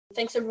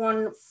Thanks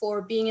everyone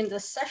for being in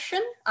this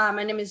session.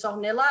 My name is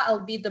Ornella. I'll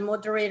be the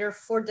moderator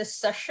for this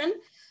session.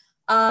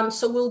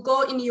 So we'll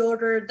go in the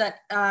order that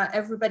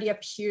everybody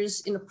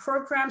appears in the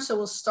program. So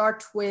we'll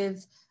start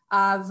with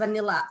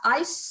Vanilla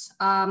Ice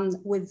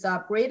with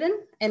Braeden,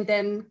 and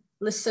then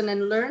Listen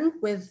and Learn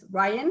with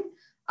Ryan.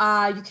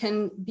 You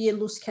can be a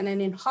loose cannon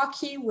in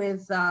hockey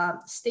with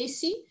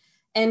Stacy,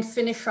 and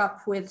finish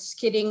up with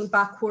Skidding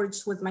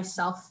Backwards with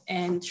myself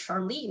and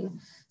Charlene.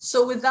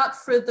 So without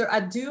further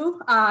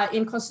ado,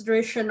 in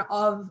consideration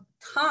of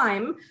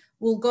time,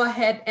 we'll go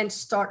ahead and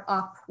start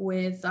up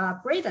with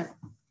Braeden.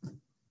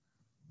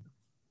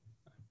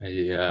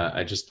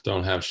 I just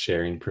don't have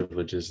sharing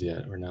privileges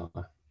yet,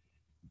 Ornella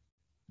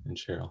and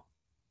Cheryl.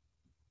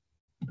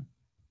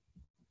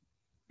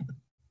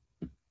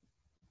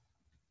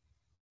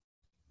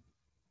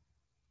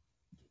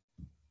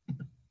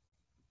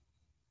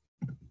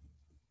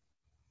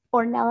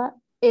 Ornella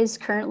is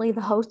currently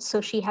the host, so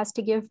she has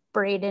to give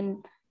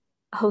Braeden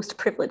host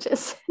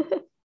privileges.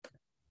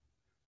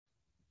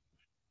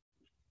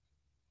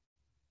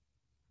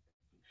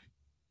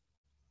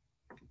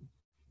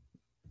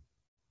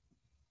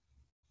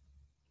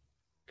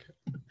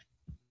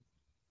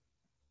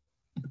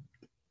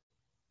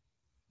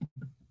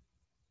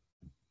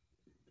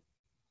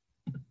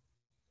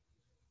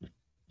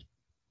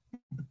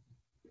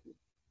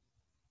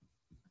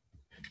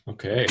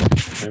 Okay,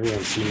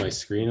 everyone see my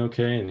screen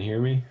okay and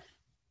hear me?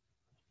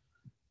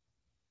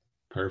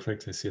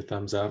 Perfect, I see a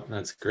thumbs up,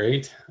 that's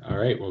great. All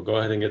right, we'll go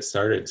ahead and get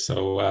started.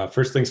 So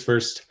first things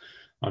first,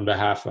 on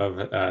behalf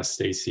of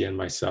Stacy and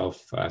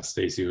myself,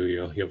 Stacy, who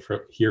you'll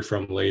hear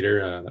from later,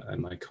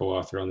 and my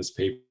co-author on this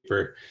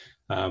paper,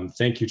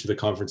 thank you to the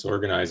conference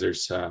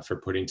organizers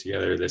for putting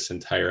together this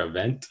entire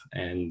event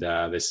and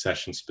this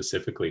session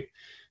specifically.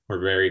 We're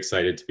very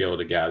excited to be able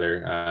to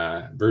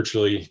gather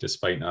virtually,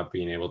 despite not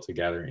being able to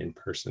gather in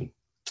person.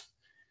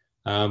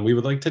 We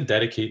would like to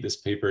dedicate this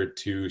paper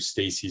to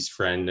Stacy's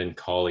friend and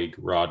colleague,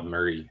 Rod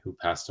Murray, who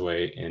passed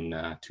away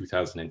in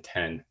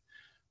 2010.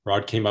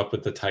 Rod came up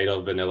with the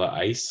title Vanilla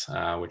Ice,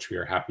 which we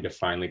are happy to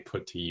finally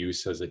put to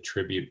use as a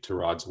tribute to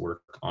Rod's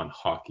work on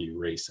hockey,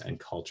 race,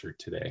 and culture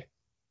today.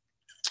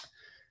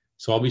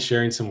 So I'll be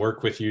sharing some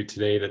work with you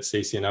today that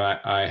Stacy and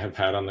I have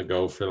had on the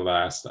go for the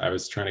last, I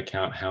was trying to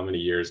count how many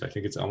years. I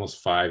think it's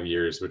almost 5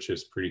 years, which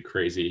is pretty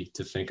crazy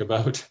to think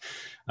about.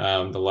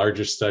 The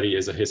largest study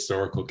is a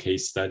historical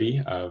case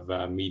study of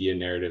media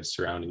narratives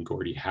surrounding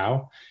Gordie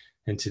Howe.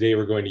 And today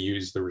we're going to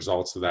use the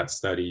results of that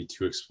study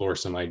to explore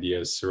some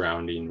ideas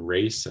surrounding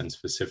race and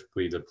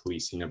specifically the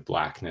policing of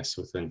Blackness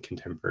within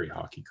contemporary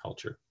hockey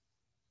culture.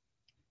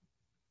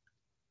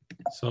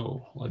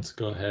 So let's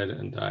go ahead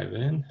and dive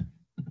in.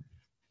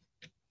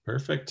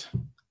 Perfect.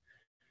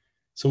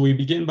 So we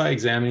begin by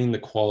examining the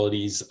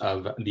qualities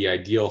of the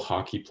ideal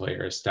hockey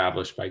player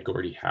established by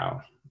Gordie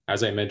Howe.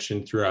 As I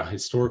mentioned, through a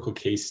historical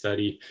case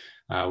study,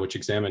 which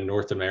examined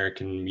North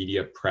American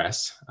media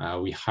press,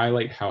 we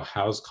highlight how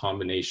Howe's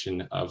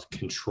combination of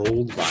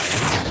controlled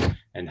violence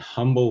and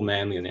humble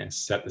manliness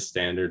set the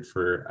standard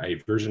for a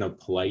version of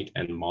polite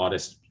and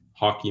modest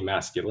hockey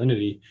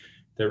masculinity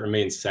that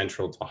remains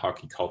central to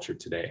hockey culture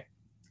today.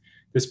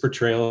 This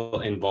portrayal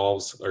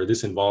involves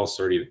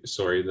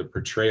the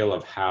portrayal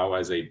of Howe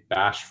as a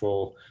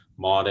bashful,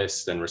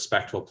 modest, and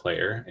respectful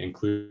player,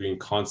 including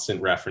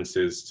constant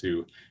references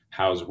to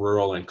Howe's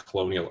rural and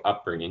colonial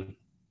upbringing,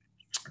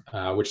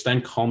 which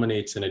then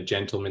culminates in a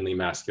gentlemanly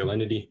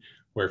masculinity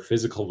where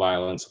physical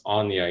violence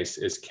on the ice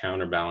is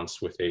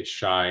counterbalanced with a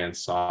shy and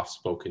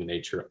soft-spoken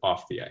nature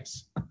off the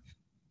ice.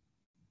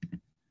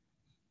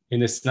 In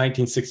this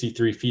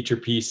 1963 feature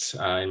piece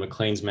in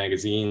Maclean's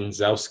magazine,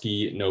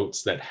 Zowski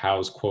notes that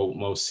Howe's, quote,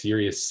 most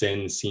serious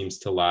sin seems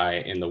to lie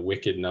in the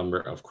wicked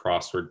number of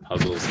crossword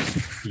puzzles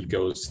he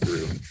goes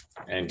through,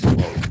 end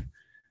quote.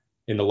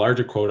 In the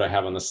larger quote I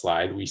have on the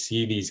slide, we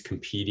see these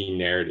competing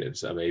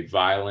narratives of a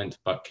violent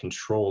but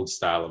controlled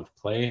style of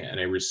play and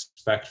a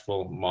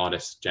respectful,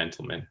 modest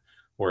gentleman,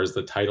 or as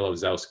the title of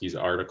Zowski's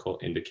article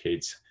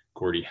indicates,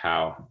 Gordie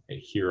Howe, a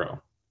hero.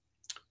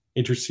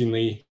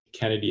 Interestingly,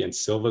 Kennedy and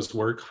Silva's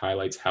work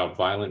highlights how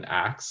violent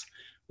acts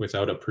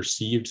without a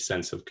perceived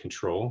sense of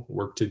control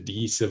work to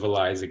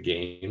decivilize a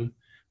game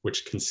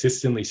which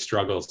consistently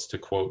struggles to,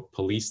 quote,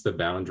 police the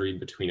boundary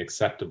between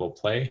acceptable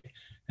play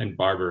and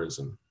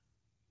barbarism.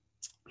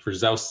 For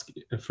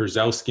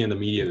Zowski and the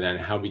media then,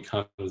 Howe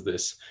becomes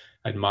this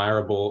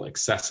admirable,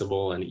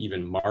 accessible, and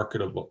even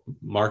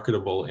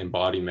marketable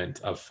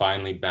embodiment of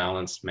finely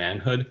balanced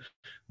manhood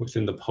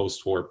within the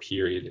post-war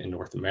period in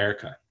North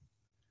America.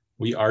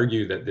 We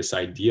argue that this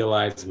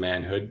idealized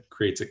manhood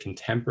creates a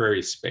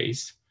contemporary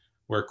space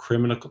where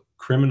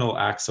criminal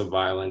acts of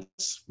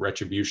violence,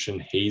 retribution,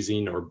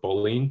 hazing, or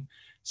bullying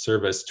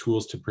serve as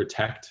tools to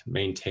protect,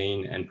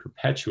 maintain, and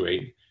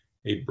perpetuate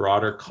a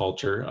broader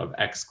culture of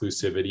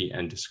exclusivity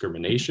and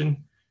discrimination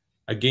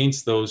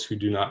against those who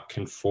do not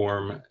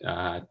conform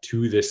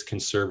to this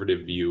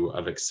conservative view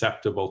of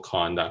acceptable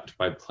conduct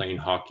by playing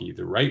hockey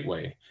the right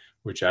way,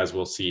 which, as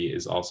we'll see,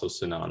 is also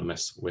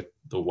synonymous with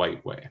the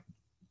white way.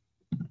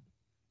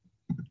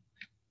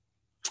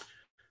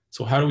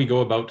 So how do we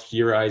go about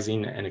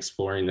theorizing and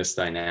exploring this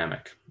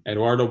dynamic?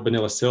 Eduardo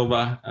Bonilla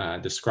Silva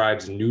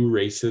describes new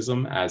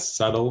racism as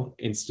subtle,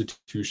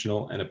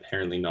 institutional, and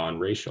apparently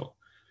non-racial.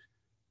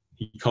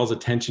 He calls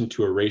attention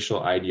to a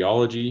racial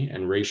ideology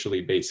and racially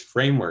based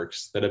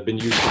frameworks that have been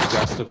used to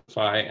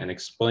justify and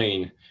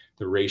explain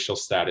the racial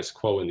status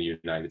quo in the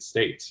United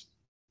States.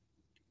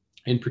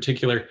 In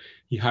particular,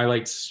 he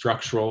highlights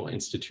structural,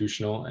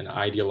 institutional, and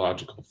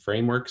ideological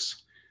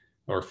frameworks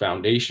or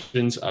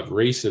foundations of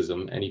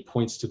racism, and he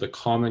points to the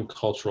common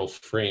cultural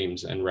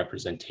frames and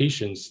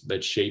representations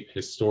that shape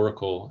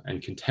historical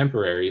and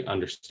contemporary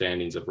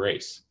understandings of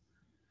race.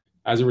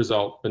 As a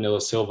result, Bonilla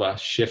Silva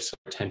shifts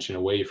attention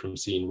away from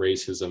seeing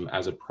racism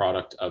as a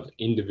product of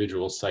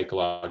individual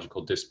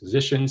psychological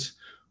dispositions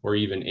or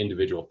even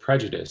individual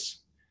prejudice,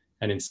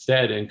 and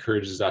instead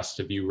encourages us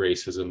to view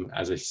racism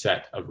as a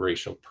set of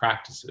racial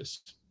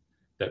practices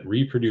that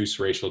reproduce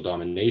racial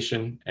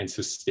domination and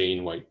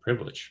sustain white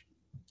privilege.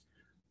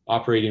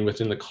 Operating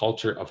within the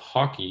culture of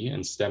hockey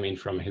and stemming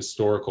from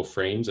historical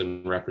frames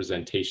and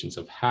representations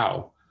of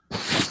how,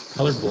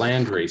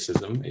 colorblind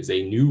racism is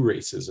a new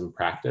racism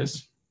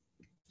practice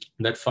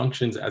that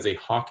functions as a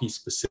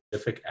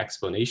hockey-specific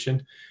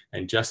explanation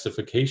and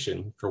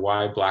justification for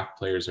why Black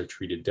players are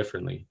treated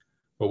differently,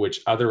 but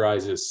which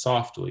otherizes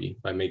softly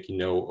by making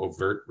no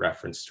overt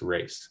reference to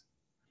race.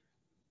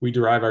 We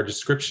derive our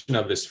description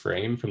of this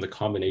frame from the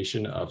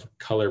combination of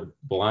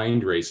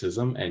color-blind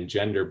racism and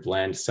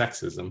gender-bland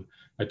sexism,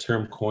 a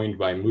term coined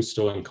by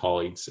Musto and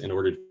colleagues in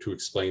order to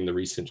explain the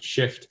recent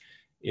shift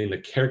in the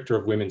character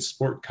of women's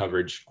sport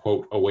coverage,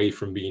 quote, away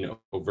from being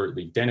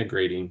overtly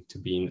denigrating to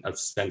being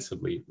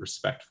ostensibly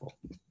respectful.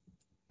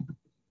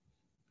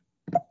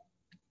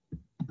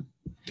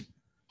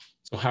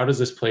 So how does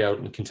this play out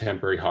in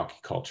contemporary hockey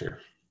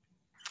culture?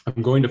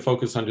 I'm going to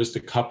focus on just a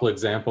couple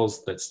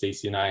examples that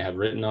Stacy and I have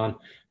written on,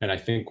 and I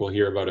think we'll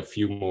hear about a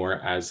few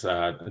more as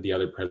the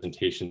other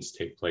presentations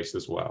take place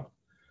as well.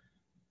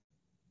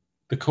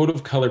 The code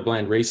of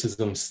colorblind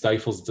racism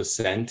stifles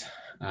dissent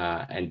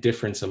and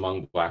difference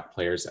among Black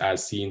players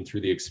as seen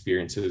through the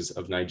experiences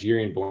of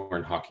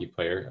Nigerian-born hockey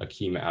player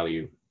Akeem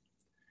Aliu.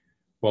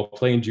 While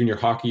playing junior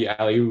hockey,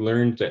 Aliu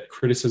learned that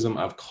criticism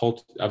of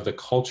the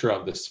culture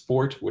of the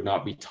sport would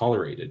not be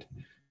tolerated.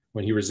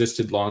 When he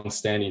resisted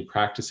long-standing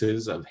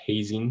practices of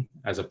hazing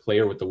as a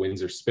player with the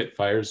Windsor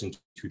Spitfires in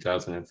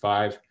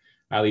 2005,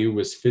 Aliu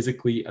was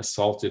physically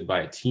assaulted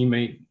by a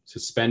teammate,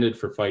 suspended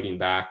for fighting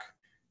back,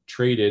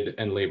 traded,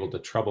 and labeled a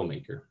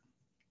troublemaker.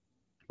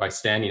 By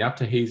standing up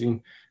to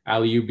hazing,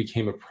 Aliu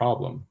became a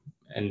problem,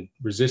 and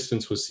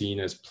resistance was seen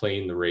as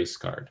playing the race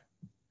card.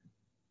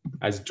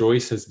 As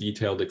Joyce has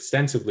detailed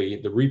extensively,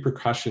 the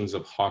repercussions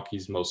of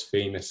hockey's most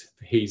famous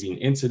hazing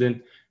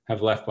incident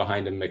have left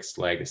behind a mixed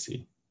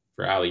legacy.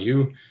 For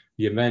Aliu,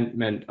 the event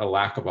meant a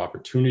lack of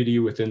opportunity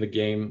within the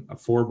game, a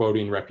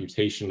foreboding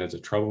reputation as a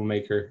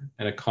troublemaker,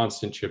 and a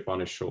constant chip on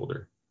his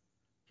shoulder.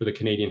 For the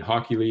Canadian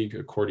Hockey League,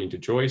 according to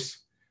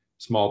Joyce,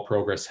 small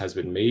progress has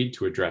been made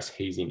to address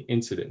hazing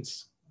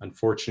incidents.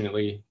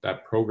 Unfortunately,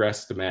 that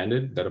progress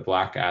demanded that a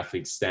Black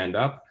athlete stand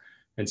up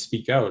and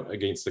speak out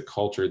against a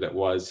culture that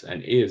was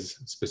and is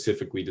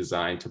specifically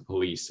designed to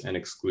police and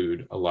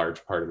exclude a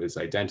large part of his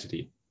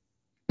identity.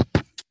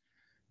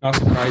 Not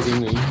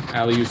surprisingly,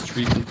 Aliu's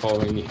treatment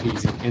following the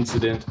hazing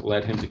incident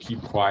led him to keep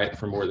quiet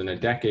for more than a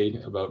decade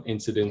about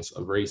incidents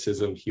of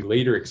racism he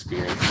later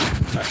experienced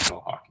in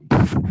professional hockey.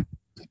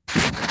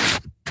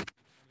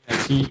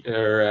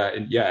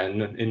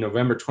 In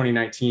November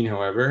 2019,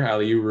 however,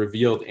 Aliu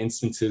revealed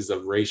instances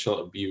of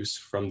racial abuse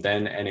from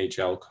then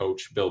NHL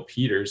coach Bill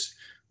Peters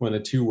when the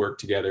two worked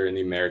together in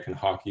the American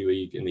Hockey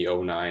League in the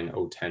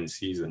 2009-2010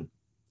 season.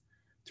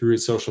 Through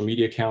his social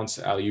media accounts,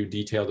 Aliu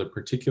detailed a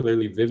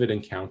particularly vivid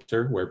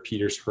encounter where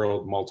Peters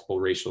hurled multiple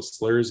racial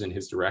slurs in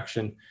his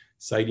direction,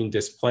 citing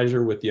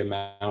displeasure with the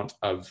amount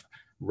of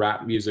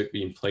rap music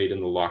being played in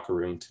the locker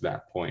room to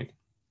that point.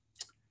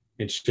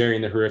 In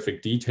sharing the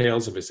horrific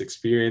details of his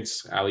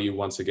experience, Aliu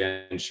once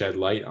again shed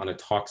light on a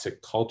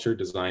toxic culture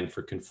designed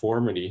for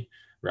conformity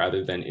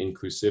rather than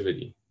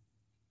inclusivity.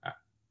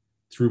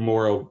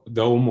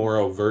 Though more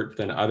overt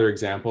than other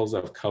examples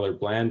of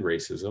colorblind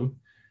racism,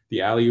 the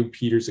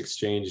Aliu-Peters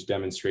exchange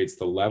demonstrates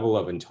the level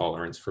of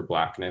intolerance for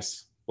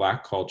Blackness,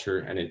 Black culture,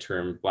 and in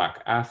turn,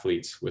 Black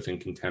athletes within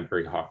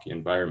contemporary hockey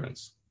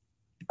environments.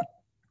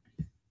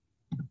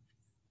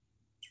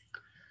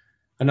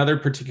 Another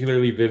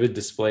particularly vivid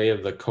display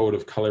of the code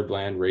of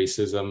colorblind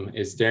racism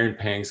is Darren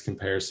Pang's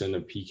comparison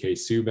of PK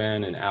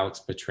Subban and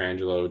Alex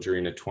Pietrangelo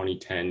during a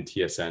 2010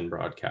 TSN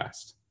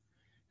broadcast.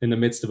 In the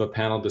midst of a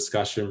panel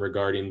discussion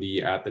regarding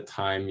the, at the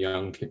time,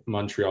 young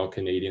Montreal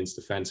Canadiens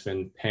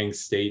defenseman, Pang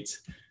states,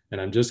 and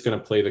I'm just going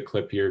to play the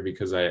clip here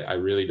because I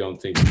really don't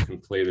think you can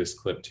play this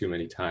clip too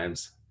many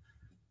times.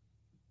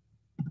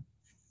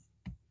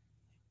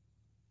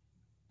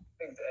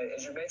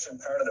 As you mentioned,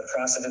 part of the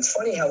process, it's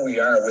funny how we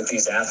are with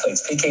these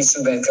athletes. PK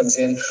Subban comes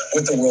in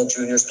with the World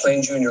Juniors,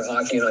 playing junior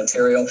hockey in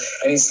Ontario,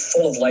 and he's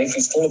full of life,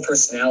 he's full of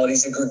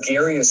personalities, a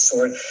gregarious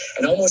sort,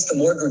 and almost the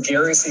more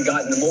gregarious he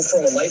got and the more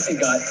full of life he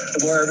got,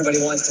 the more everybody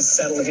wants to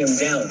settle him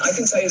down. I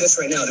can tell you this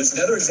right now, there's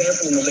another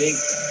example in the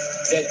league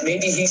that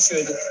maybe he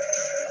should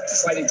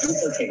try to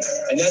duplicate,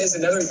 and that is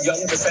another young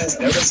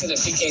defenseman. Everybody's seen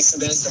that PK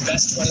Subban's the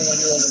best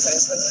 21-year-old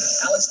defenseman.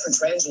 Alex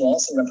Pietrangelo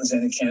also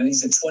represented Canada.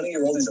 He's a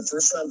 20-year-old, he's a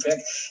first-round pick,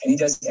 and he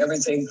does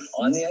everything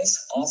on the ice,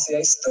 off the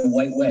ice, the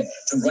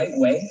right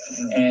way.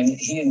 And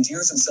he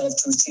endears himself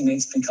to his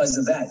teammates because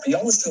of that. But you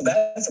almost feel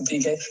bad for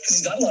PK because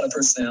he's got a lot of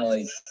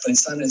personality, but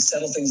it's time to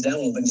settle things down a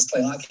little bit and just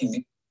play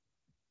hockey.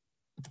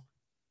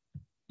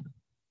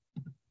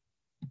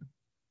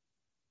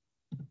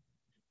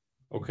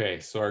 Okay,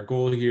 so our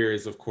goal here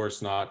is, of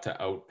course, not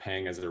to out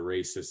Pang as a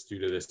racist due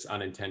to this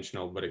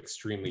unintentional but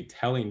extremely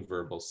telling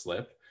verbal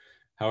slip.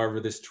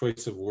 However, this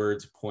choice of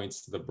words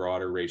points to the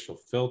broader racial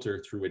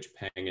filter through which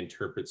Pang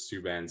interprets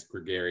Subban's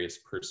gregarious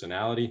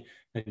personality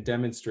and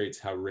demonstrates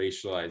how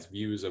racialized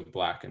views of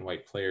Black and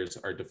white players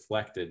are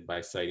deflected by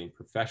citing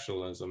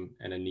professionalism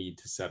and a need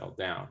to settle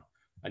down,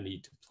 a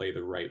need to play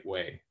the right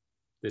way.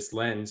 This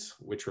lens,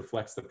 which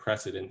reflects the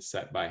precedent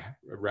set by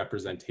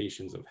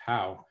representations of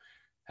how,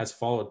 has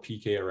followed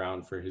PK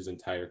around for his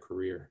entire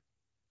career.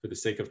 For the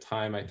sake of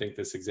time, I think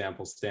this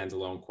example stands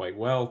alone quite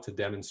well to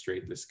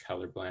demonstrate this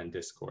colorblind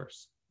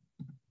discourse.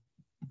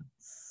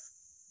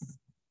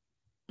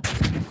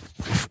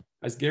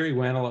 As Gary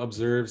Wannell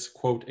observes,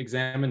 quote,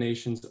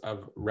 examinations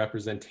of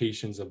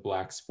representations of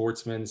Black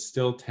sportsmen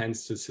still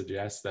tends to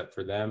suggest that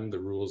for them, the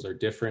rules are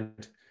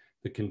different,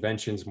 the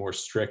conventions more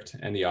strict,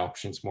 and the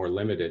options more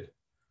limited.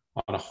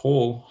 On a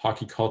whole,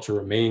 hockey culture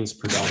remains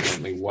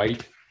predominantly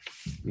white,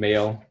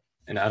 male,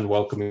 and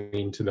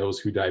unwelcoming to those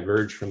who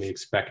diverge from the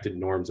expected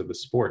norms of the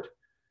sport.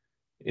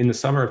 In the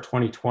summer of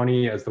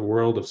 2020, as the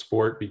world of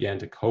sport began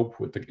to cope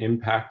with the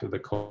impact of the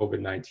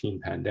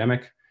COVID-19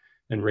 pandemic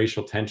and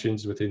racial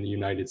tensions within the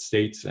United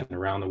States and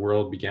around the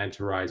world began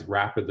to rise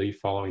rapidly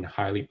following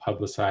highly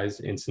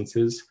publicized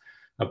instances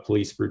of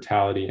police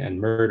brutality and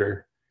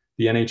murder,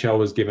 the NHL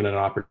was given an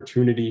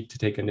opportunity to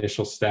take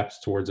initial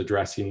steps towards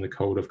addressing the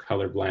code of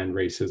colorblind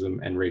racism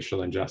and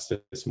racial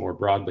injustice more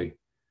broadly.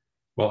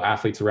 While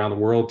athletes around the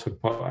world took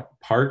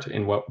part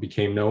in what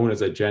became known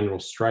as a general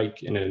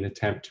strike in an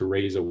attempt to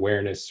raise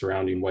awareness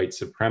surrounding white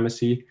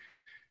supremacy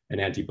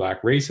and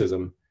anti-Black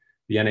racism,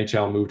 the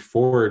NHL moved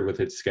forward with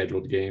its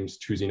scheduled games,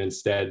 choosing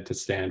instead to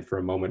stand for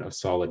a moment of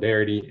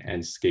solidarity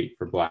and skate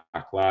for Black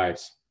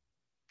lives.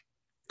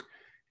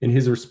 In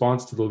his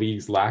response to the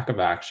league's lack of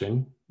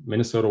action,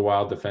 Minnesota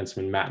Wild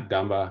defenseman Matt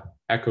Dumba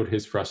echoed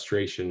his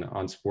frustration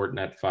on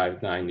Sportnet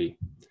 590.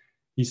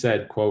 He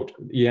said, quote,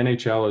 the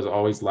NHL is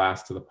always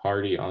last to the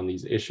party on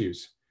these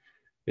issues.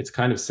 It's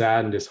kind of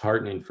sad and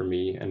disheartening for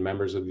me and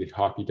members of the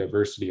Hockey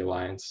Diversity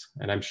Alliance,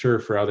 and I'm sure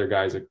for other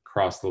guys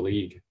across the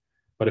league.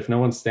 But if no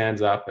one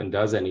stands up and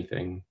does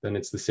anything, then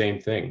it's the same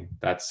thing.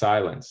 That's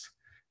silence.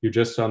 You're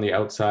just on the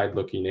outside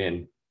looking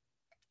in,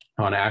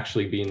 on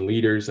actually being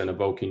leaders and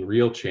evoking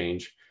real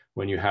change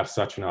when you have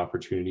such an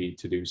opportunity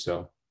to do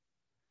so.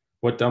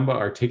 What Dumba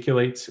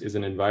articulates is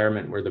an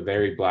environment where the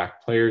very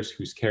Black players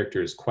whose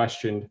character is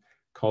questioned,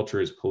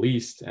 culture is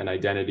policed, and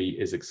identity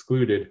is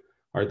excluded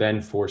are then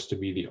forced to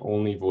be the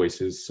only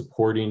voices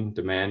supporting,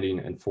 demanding,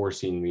 and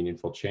forcing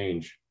meaningful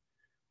change.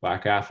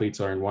 Black athletes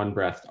are in one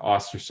breath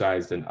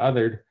ostracized and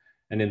othered,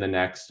 and in the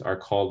next are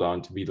called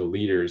on to be the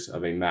leaders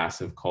of a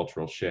massive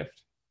cultural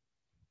shift.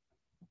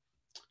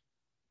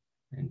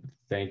 And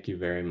thank you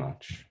very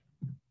much.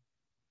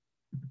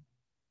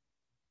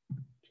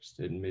 Just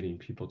admitting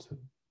people to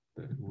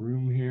the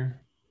room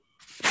here.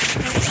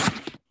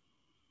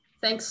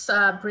 Thanks,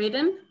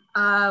 Braeden.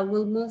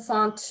 We'll move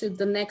on to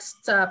the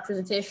next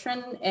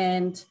presentation,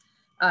 and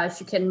if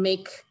you can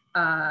make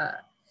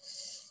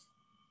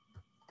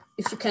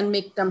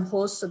them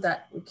host so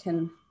that we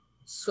can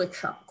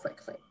switch up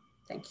quickly.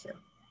 Thank you.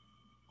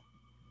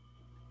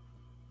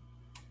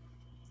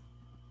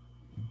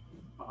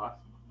 Awesome.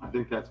 I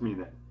think that's me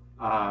then.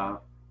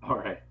 All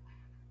right.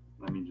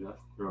 Let me just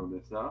throw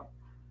this up.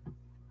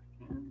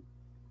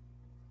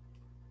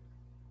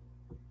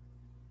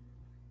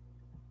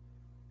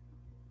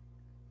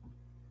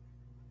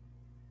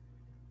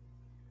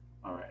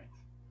 All right.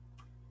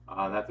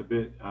 That's a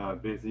bit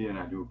busy, and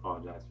I do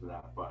apologize for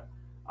that, but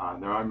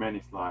there are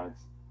many slides,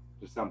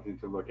 just something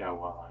to look at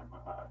while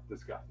I'm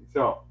discussing.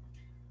 So,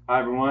 hi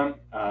everyone.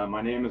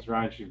 My name is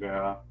Ryan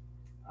Shuvera.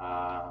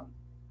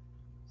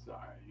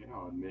 Sorry,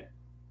 admit.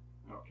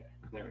 Okay,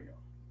 there we go.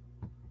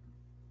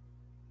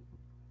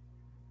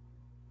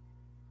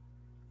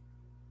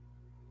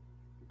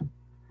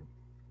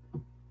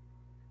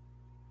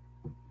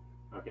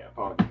 Okay,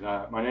 apologies.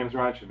 My name is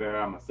Ryan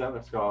Shuvera. I'm a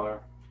settler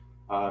scholar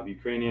of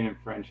Ukrainian and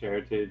French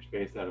heritage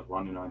based out of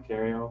London,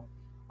 Ontario,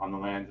 on the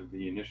lands of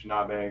the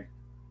Anishinaabe,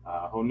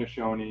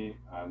 Haudenosaunee,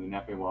 the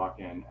Nipawak,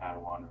 and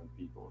Attawakamie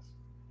peoples.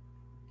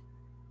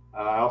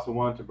 I also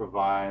wanted to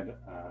provide,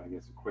 I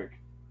guess, a quick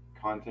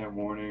content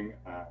warning,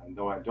 and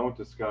though I don't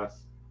discuss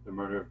the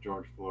murder of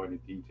George Floyd in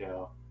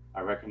detail,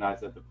 I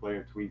recognize that the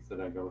player tweets that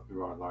I go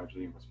through are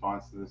largely in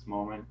response to this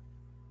moment.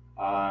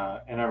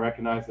 And I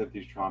recognize that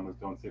these traumas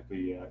don't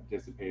simply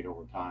dissipate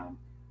over time,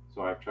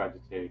 so I've tried to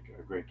take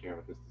great care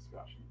with this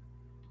discussion.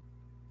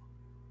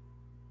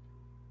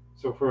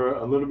 So for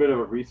a little bit of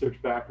a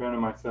research background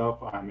on myself,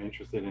 I'm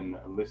interested in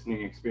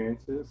listening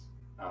experiences,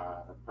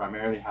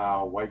 primarily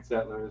how white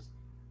settlers,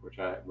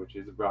 which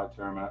is a broad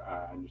term,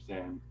 I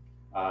understand,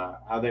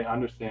 how they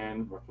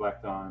understand,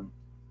 reflect on,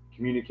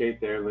 communicate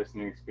their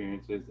listening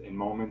experiences in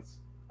moments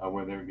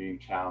where they're being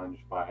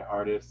challenged by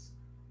artists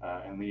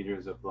and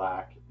leaders of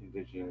Black,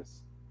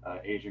 Indigenous,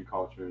 Asian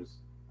cultures,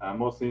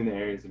 mostly in the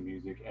areas of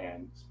music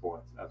and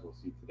sports, as we'll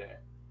see today.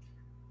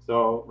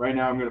 So right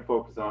now I'm going to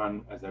focus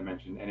on, as I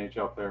mentioned,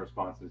 NHL player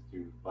responses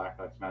to Black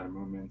Lives Matter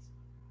movements,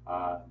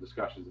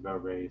 discussions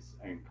about race,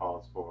 and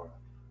calls for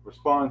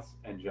response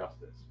and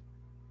justice.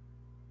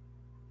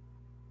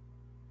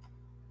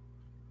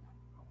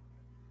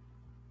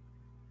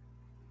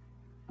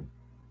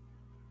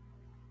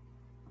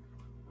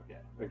 Okay,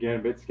 again,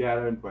 a bit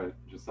scattered, but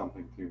just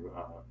something to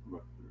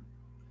look through.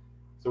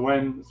 So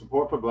when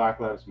support for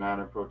Black Lives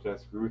Matter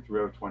protests grew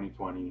throughout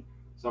 2020,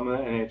 some of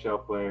the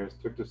NHL players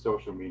took to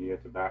social media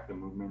to back the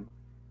movement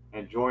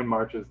and join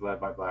marches led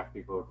by Black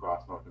people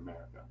across North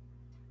America.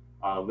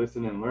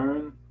 Listen and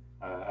learn,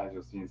 as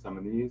you'll see in some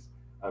of these,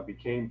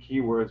 became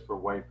keywords for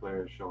white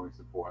players showing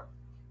support.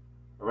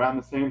 Around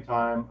the same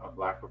time,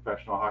 Black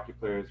professional hockey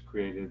players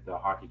created the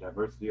Hockey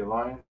Diversity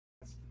Alliance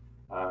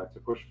to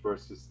push for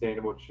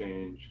sustainable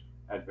change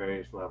at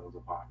various levels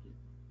of hockey.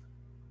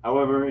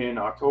 However, in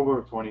October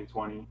of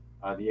 2020,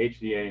 the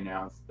HDA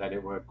announced that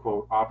it would,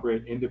 quote,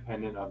 operate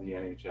independent of the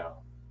NHL,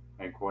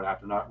 end quote,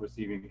 after not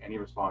receiving any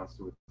response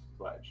to its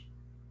pledge.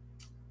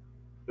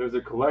 There's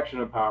a collection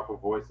of powerful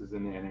voices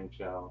in the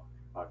NHL,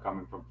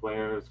 coming from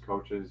players,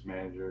 coaches,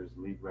 managers,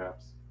 league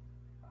reps.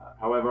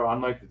 However,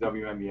 unlike the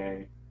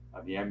WNBA,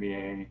 the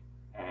NBA,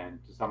 and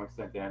to some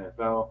extent the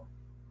NFL,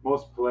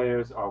 most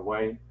players are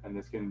white, and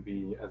this can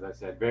be, as I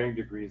said, varying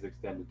degrees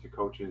extended to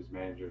coaches,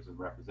 managers, and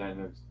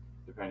representatives,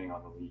 depending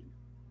on the league.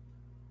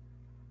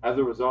 As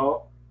a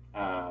result,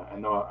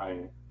 and though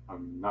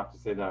I'm not to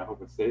say that I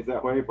hope it stays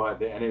that way, but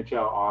the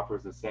NHL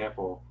offers a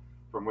sample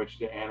from which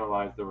to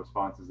analyze the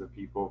responses of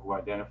people who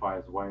identify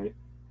as white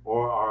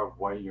or are of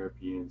white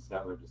European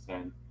settler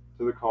descent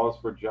to the calls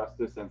for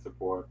justice and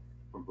support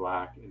from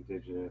Black,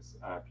 Indigenous,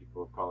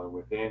 people of color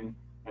within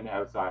and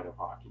outside of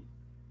hockey.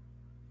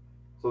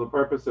 So the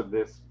purpose of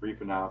this brief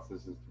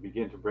analysis is to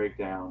begin to break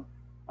down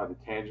the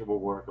tangible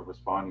work of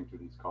responding to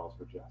these calls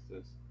for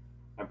justice.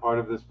 And part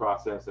of this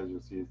process, as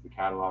you'll see, is the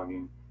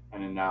cataloging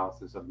and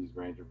analysis of these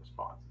range of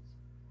responses.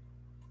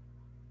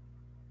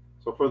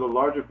 So for the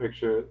larger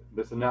picture,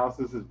 this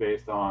analysis is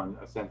based on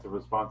a sense of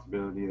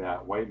responsibility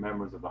that white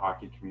members of the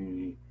hockey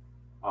community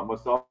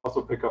must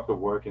also pick up the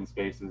work in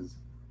spaces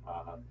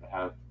that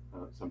have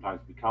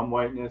sometimes become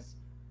whiteness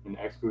and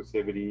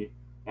exclusivity,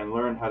 and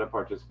learn how to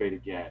participate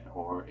again,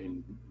 or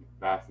in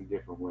vastly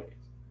different ways.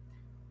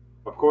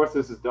 Of course,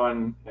 this is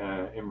done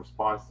in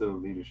response to the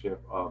leadership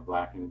of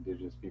Black and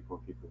Indigenous people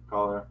and people of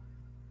color,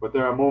 but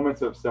there are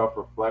moments of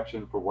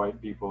self-reflection for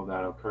white people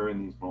that occur in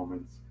these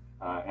moments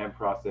and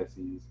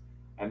processes,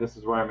 and this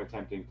is where I'm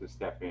attempting to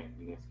step in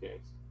this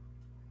case.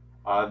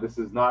 This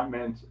is not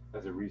meant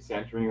as a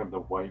recentering of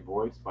the white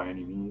voice by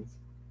any means,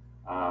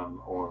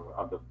 or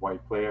of the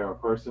white player or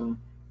person,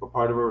 but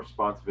part of a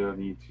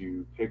responsibility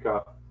to pick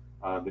up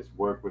this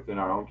work within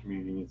our own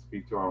community and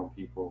speak to our own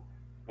people,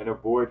 and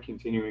avoid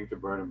continuing to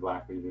burden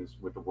Black leaders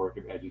with the work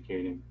of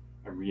educating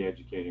and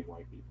re-educating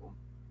white people.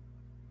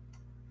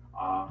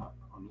 I'll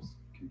just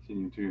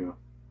continue to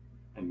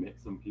admit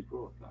some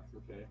people, if that's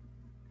okay.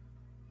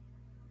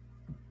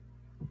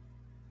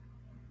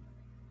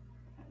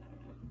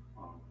 And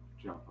I'll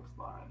jump a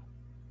slide.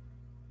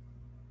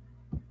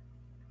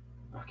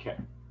 Okay.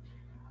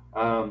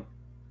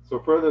 So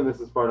further, this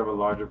is part of a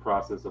larger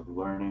process of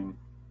learning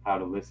how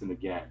to listen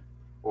again,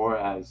 or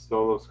as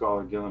solo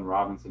scholar Dylan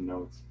Robinson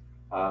notes,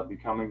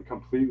 becoming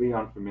completely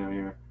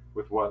unfamiliar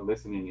with what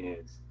listening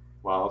is,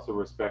 while also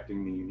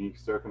respecting the unique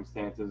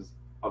circumstances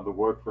of the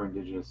work for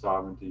Indigenous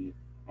sovereignty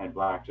and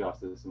Black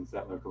justice in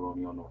settler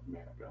colonial North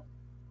America.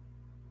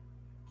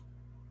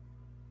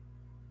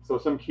 So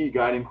some key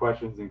guiding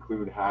questions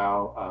include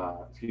how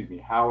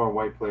are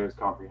white players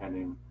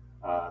comprehending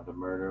the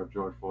murder of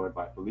George Floyd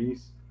by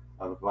police,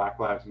 the Black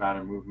Lives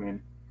Matter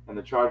movement, and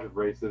the charge of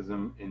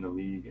racism in the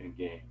league and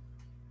game?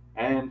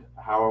 And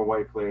how are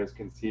white players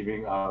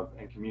conceiving of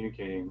and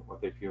communicating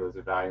what they feel is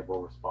a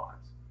valuable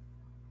response?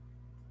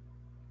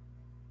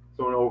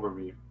 So an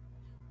overview.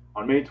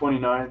 On May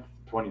 29th,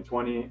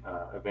 2020,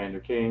 Evander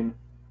Kane,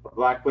 a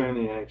Black player in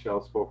the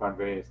NHL, spoke on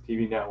various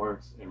TV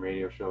networks and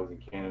radio shows in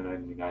Canada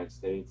and the United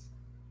States,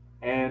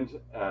 and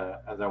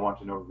as I want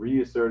to know,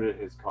 reasserted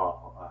his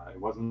call. It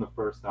wasn't the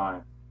first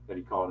time that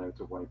he called out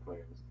to white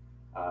players,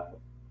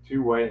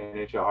 two white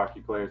NHL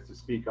hockey players, to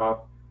speak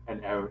up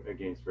and out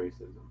against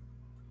racism.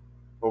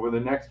 Over the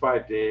next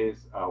 5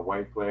 days,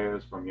 white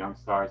players from young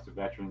stars to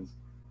veterans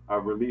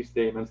released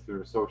statements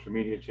through social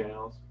media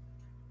channels,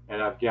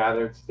 and I've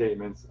gathered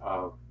statements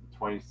of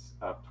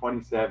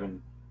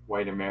 27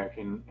 white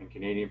American and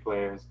Canadian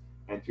players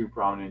and 2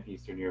 prominent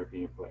Eastern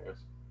European players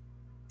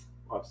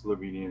of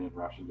Slovenian and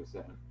Russian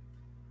descent.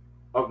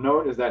 Of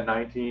note is that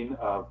 19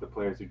 of the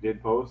players who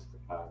did post,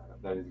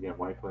 that is again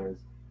white players,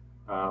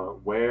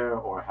 wear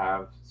or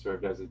have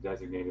served as a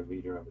designated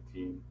leader of the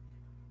team.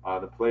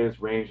 The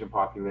players range in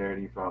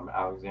popularity from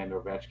Alexander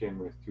Ovechkin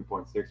with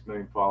 2.6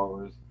 million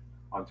followers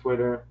on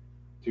Twitter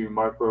to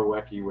Mark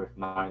Borowiecki with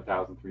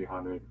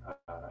 9,300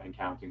 and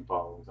counting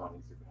followers on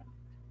Instagram.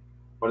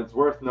 But it's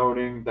worth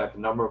noting that the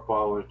number of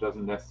followers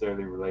doesn't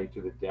necessarily relate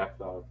to the depth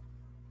of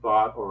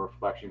thought or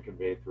reflection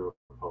conveyed through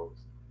a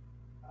post.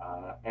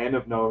 And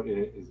of note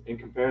is in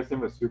comparison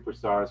with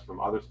superstars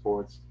from other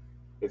sports,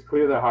 it's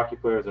clear that hockey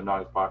players are not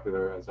as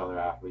popular as other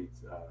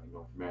athletes in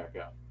North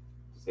America,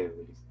 to say the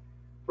least.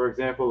 For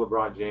example,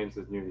 LeBron James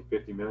has nearly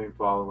 50 million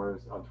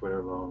followers on Twitter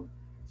alone.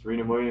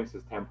 Serena Williams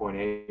has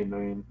 10.8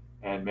 million,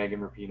 and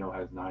Megan Rapinoe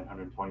has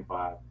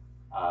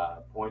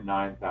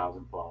 925.9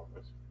 thousand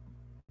followers.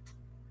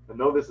 And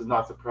though this is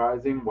not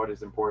surprising, what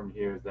is important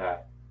here is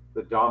that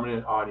the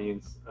dominant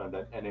audience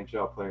that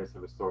NHL players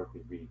have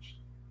historically reached,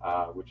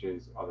 which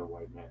is other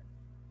white men.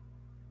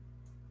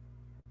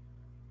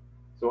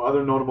 So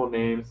other notable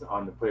names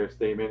on the player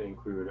statement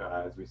include,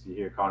 as we see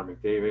here, Connor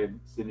McDavid,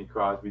 Sidney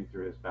Crosby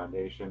through his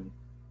foundation,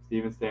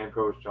 Steven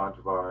Stamkos, John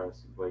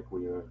Tavares, Blake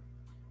Wheeler.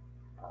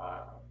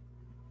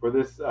 For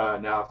this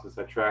analysis,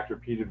 I tracked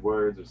repeated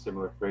words or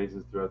similar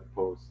phrases throughout the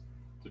post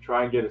to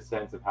try and get a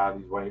sense of how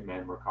these white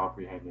men were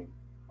comprehending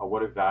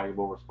what a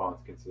valuable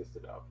response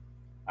consisted of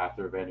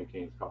after Evander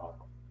Kane's call.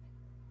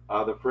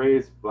 The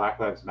phrase Black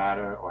Lives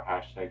Matter or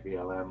hashtag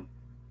BLM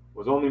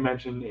was only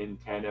mentioned in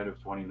 10 out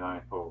of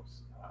 29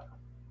 posts.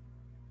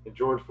 And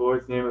George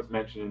Floyd's name was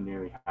mentioned in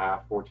nearly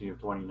half, 14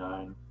 of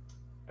 29.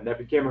 And that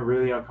became a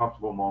really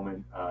uncomfortable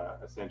moment,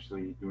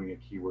 essentially doing a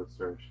keyword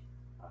search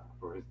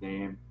for his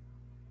name.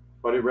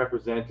 But it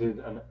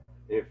represented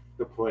if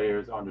the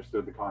players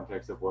understood the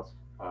context of what's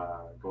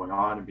going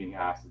on and being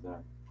asked of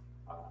them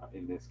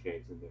in this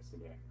case, in this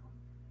scenario.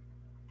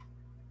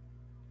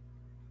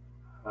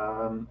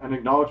 An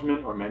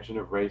acknowledgement or mention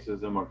of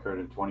racism occurred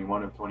in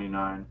 21 of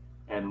 29,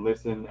 and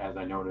listen, as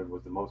I noted,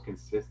 was the most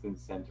consistent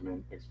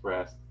sentiment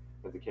expressed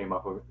as it came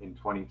up in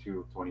 22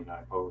 of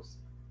 29 posts.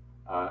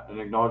 An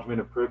acknowledgement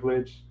of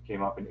privilege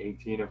came up in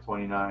 18 of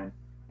 29,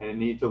 and a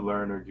need to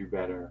learn or do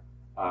better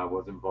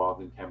was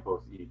involved in 10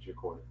 posts each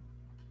accordingly.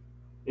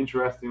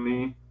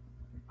 Interestingly,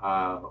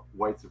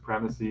 white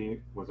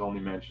supremacy was only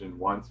mentioned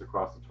once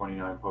across the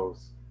 29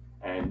 posts,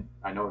 and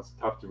I know it's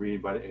tough to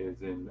read, but it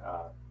is in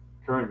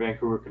current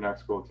Vancouver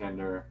Canucks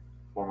goaltender,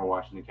 former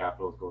Washington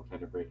Capitals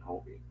goaltender Braeden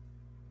Holtby.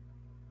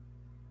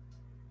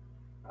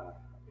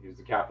 He was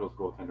the Capitals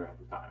goaltender at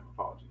the time,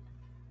 apologies.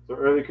 So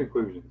early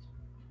conclusions.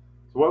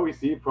 So what we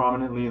see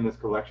prominently in this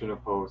collection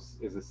of posts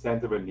is a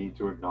sense of a need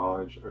to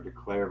acknowledge or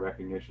declare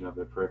recognition of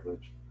their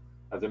privilege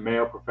as a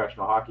male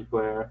professional hockey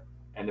player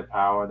and the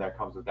power that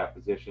comes with that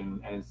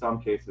position, and in some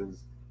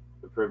cases,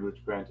 the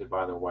privilege granted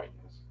by their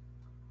whiteness.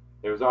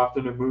 There is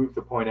often a move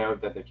to point out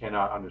that they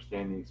cannot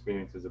understand the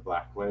experiences of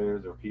Black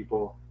players or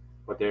people,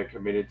 but they are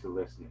committed to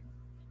listening.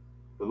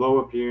 The low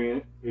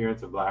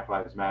appearance of Black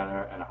Lives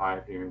Matter and a high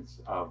appearance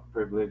of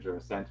privilege or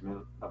a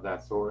sentiment of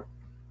that sort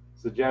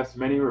suggests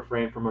many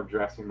refrain from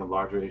addressing the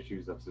larger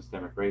issues of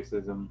systemic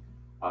racism,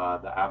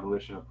 the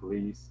abolition of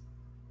police,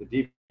 the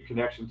deep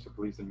connection to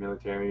police and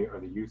military, or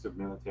the use of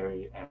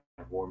military and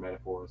war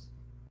metaphors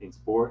in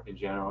sport in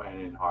general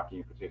and in hockey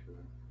in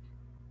particular,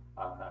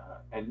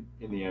 and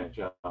in the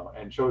NHL,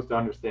 and chose to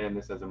understand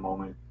this as a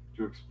moment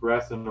to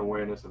express an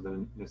awareness of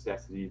the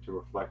necessity to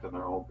reflect on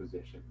their own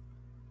position.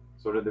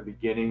 Sort of the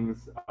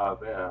beginnings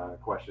of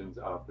questions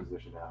of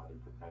positionality,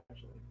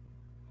 potentially.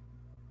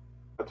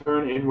 A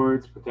turn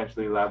inwards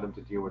potentially allowed them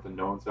to deal with a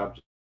known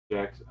subject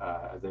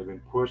as they've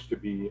been pushed to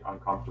be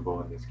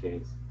uncomfortable in this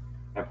case,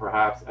 and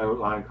perhaps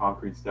outline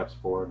concrete steps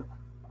forward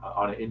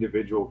on an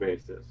individual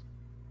basis.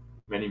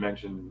 Many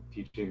mentioned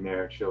teaching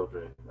their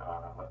children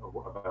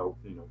about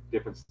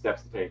different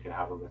steps to take and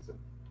how to listen.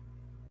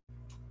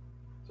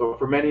 So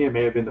for many, it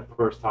may have been the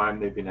first time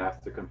they've been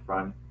asked to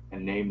confront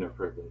and name their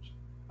privilege.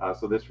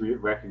 So this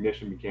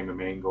recognition became a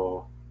main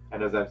goal,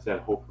 and as I've said,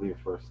 hopefully a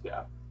first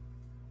step.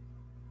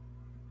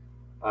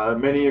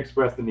 Many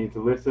expressed the need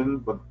to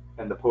listen,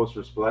 and the post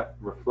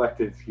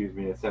reflected,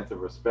 a sense of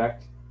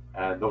respect,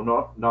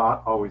 though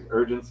not always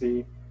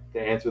urgency,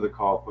 to answer the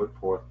call put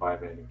forth by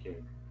Evander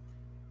Kane.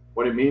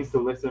 What it means to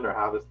listen or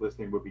how this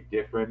listening would be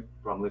different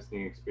from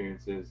listening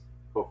experiences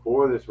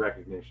before this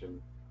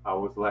recognition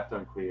was left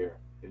unclear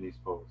in these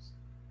posts.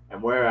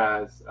 And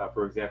whereas,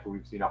 for example,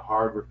 we've seen a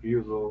hard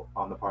refusal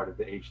on the part of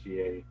the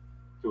HDA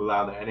to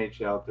allow the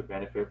NHL to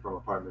benefit from a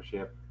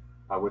partnership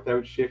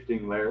without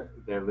shifting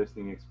their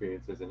listening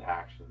experiences and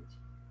actions.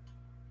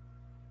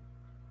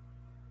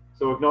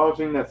 So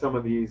acknowledging that some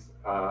of these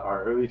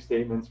are early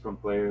statements from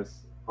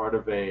players Part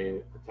of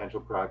a potential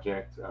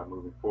project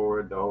moving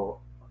forward, though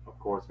of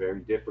course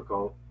very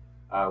difficult,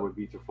 would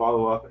be to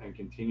follow up and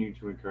continue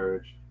to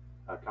encourage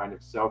a kind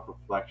of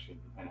self-reflection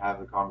and have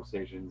the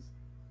conversations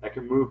that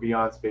can move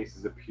beyond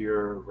spaces of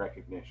pure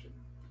recognition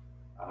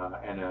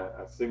and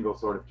a single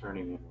sort of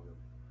turning inward,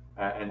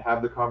 and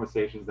have the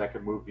conversations that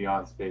can move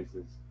beyond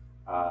spaces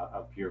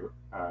of pure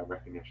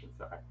recognition,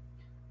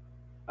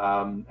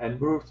 and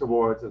move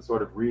towards a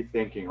sort of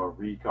rethinking or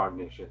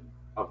recognition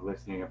of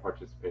listening and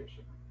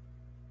participation.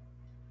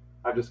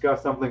 I've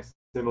discussed something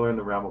similar in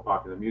the realm of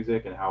popular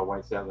music and how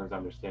white settlers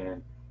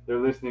understand their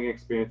listening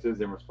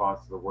experiences in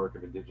response to the work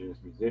of indigenous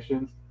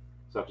musicians,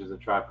 such as A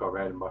Tribe Called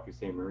Red and Buffy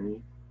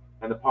Sainte-Marie,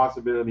 and the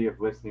possibility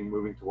of listening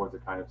moving towards a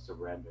kind of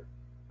surrender,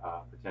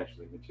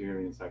 potentially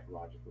materially and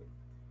psychologically.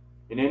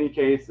 In any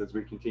case, as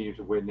we continue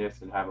to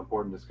witness and have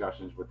important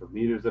discussions with the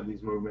leaders of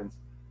these movements,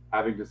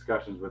 having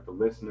discussions with the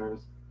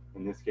listeners,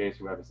 in this case,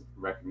 who have a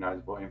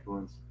recognizable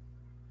influence,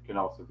 can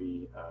also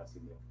be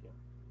significant.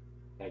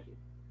 Thank you.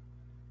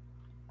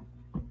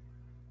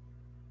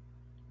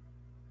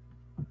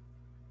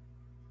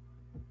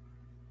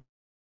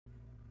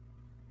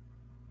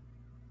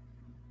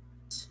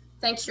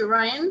 Thank you,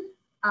 Ryan.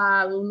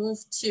 We'll move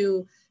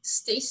to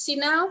Stacy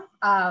now,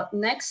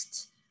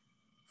 next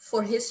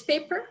for his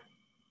paper.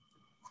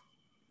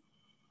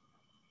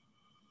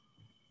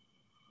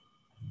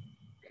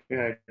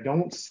 Okay, I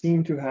don't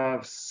seem to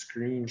have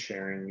screen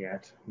sharing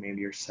yet.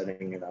 Maybe you're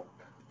setting it up.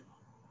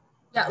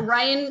 Yeah,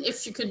 Ryan,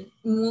 if you could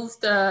move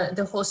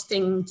the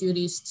hosting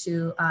duties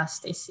to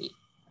Stacy,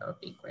 that would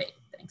be great.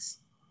 Thanks.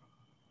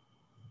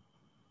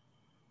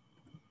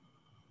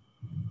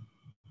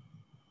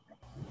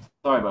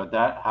 Sorry about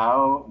that.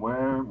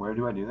 Where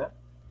do I do that?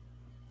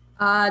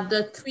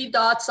 The 3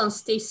 dots on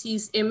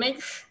Stacy's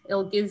image,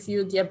 it'll give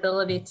you the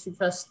ability to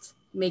just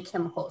make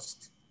him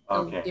host.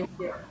 It'll Okay. give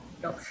you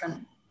the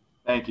option.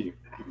 Thank you.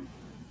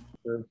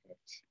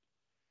 Perfect.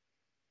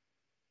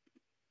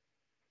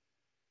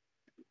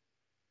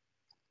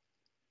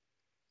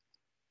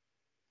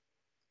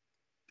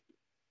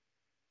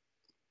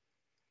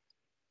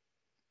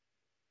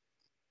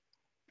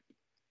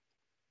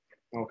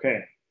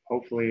 Okay,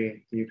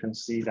 hopefully you can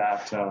see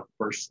that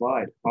first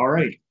slide. All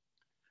right.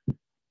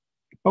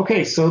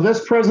 Okay, so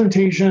this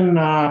presentation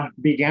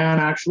began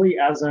actually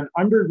as an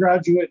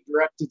undergraduate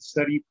directed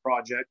study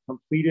project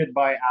completed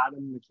by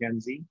Adam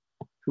McKenzie,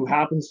 who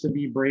happens to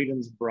be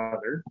Braeden's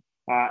brother,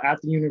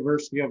 at the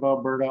University of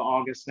Alberta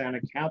Augustana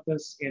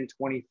campus in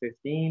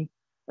 2015,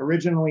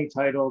 originally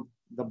titled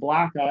The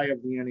Black Eye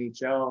of the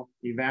NHL,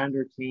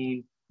 Evander,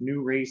 Kane,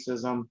 New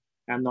Racism,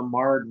 and the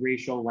Marred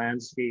Racial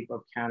Landscape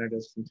of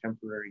Canada's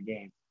Contemporary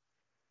Game.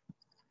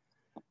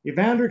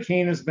 Evander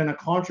Kane has been a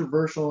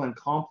controversial and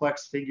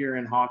complex figure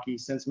in hockey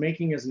since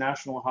making his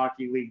National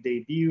Hockey League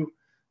debut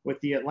with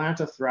the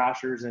Atlanta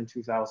Thrashers in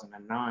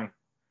 2009.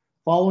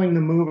 Following the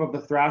move of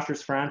the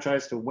Thrashers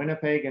franchise to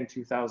Winnipeg in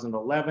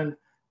 2011,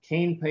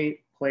 Kane played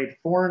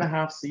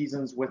 4.5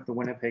 seasons with the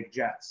Winnipeg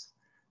Jets.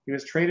 He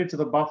was traded to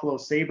the Buffalo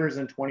Sabres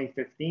in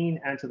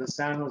 2015 and to the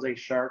San Jose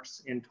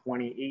Sharks in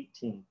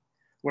 2018,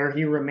 where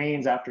he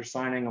remains after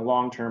signing a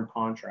long-term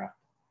contract.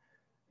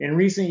 In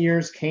recent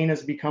years, Kane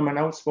has become an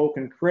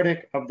outspoken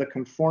critic of the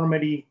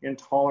conformity,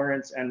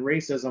 intolerance, and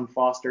racism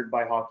fostered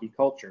by hockey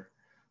culture.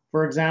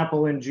 For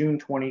example, in June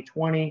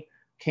 2020,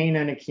 Kane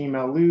and Akeem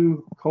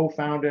Alou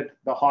co-founded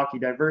the Hockey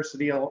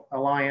Diversity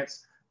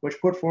Alliance,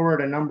 which put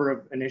forward a number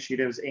of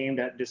initiatives aimed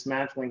at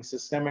dismantling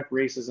systemic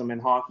racism in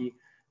hockey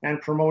and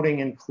promoting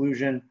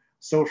inclusion,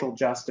 social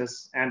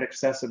justice, and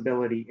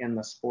accessibility in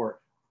the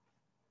sport.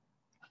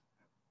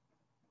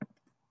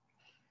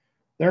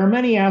 There are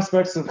many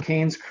aspects of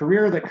Kane's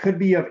career that could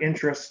be of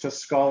interest to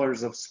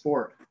scholars of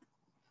sport,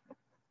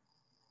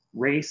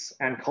 race,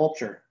 and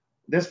culture.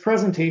 This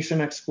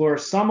presentation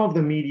explores some of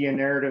the media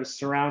narratives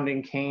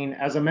surrounding Kane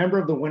as a member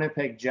of the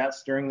Winnipeg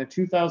Jets during the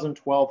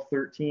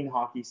 2012-13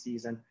 hockey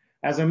season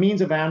as a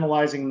means of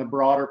analyzing the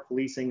broader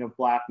policing of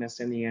blackness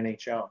in the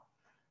NHL.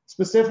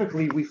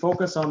 Specifically, we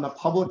focus on the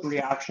public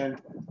reaction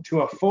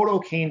to a photo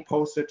Kane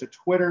posted to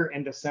Twitter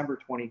in December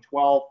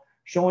 2012,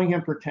 showing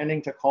him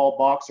pretending to call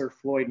boxer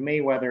Floyd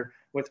Mayweather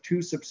with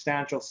 2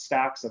 substantial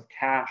stacks of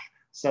cash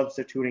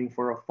substituting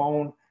for a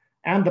phone,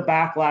 and the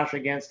backlash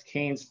against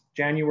Kane's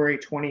January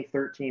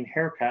 2013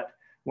 haircut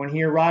when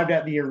he arrived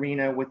at the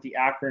arena with the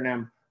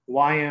acronym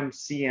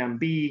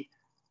YMCMB,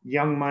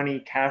 Young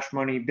Money, Cash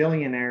Money,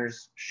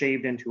 Billionaires,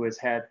 shaved into his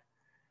head.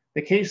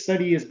 The case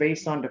study is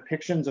based on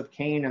depictions of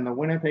Kane in the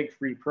Winnipeg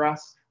Free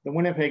Press, the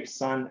Winnipeg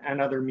Sun,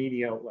 and other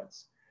media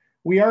outlets.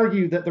 We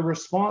argue that the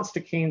response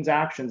to Kane's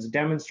actions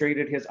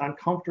demonstrated his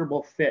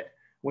uncomfortable fit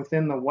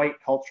within the white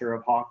culture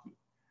of hockey.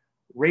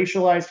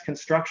 Racialized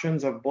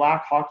constructions of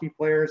Black hockey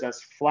players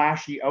as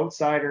flashy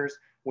outsiders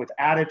with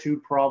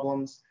attitude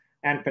problems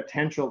and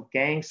potential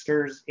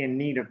gangsters in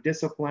need of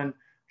discipline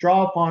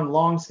draw upon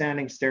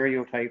long-standing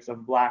stereotypes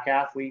of Black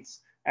athletes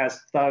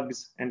as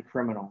thugs and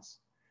criminals.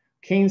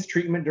 Kane's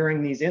treatment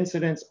during these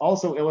incidents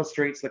also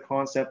illustrates the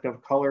concept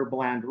of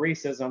colorblind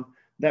racism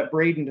that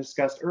Braeden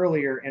discussed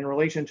earlier in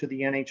relation to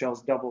the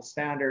NHL's double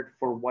standard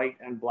for white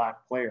and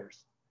black players.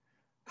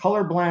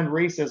 Colorblind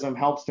racism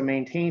helps to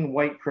maintain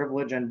white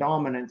privilege and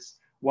dominance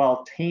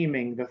while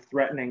taming the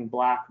threatening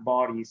black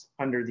bodies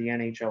under the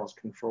NHL's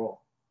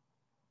control.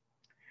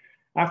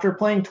 After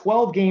playing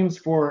 12 games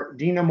for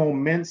Dynamo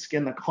Minsk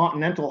in the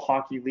Continental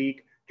Hockey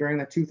League during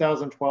the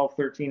 2012-13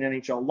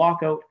 NHL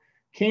lockout,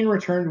 Kane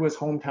returned to his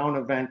hometown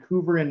of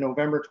Vancouver in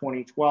November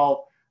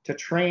 2012 to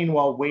train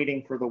while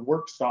waiting for the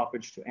work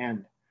stoppage to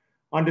end.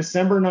 On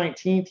December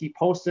 19th, he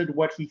posted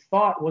what he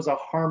thought was a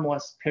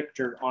harmless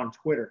picture on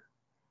Twitter.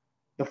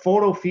 The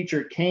photo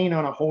featured Kane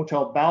on a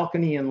hotel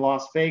balcony in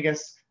Las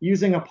Vegas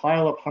using a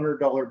pile of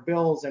 $100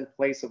 bills in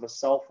place of a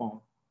cell phone.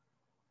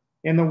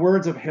 In the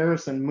words of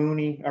Harrison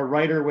Mooney, a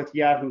writer with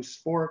Yahoo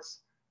Sports,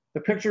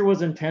 the picture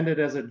was intended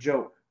as a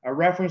joke, a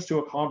reference to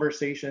a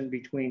conversation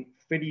between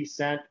 50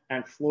 Cent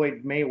and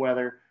Floyd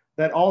Mayweather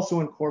that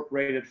also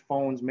incorporated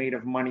phones made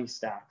of money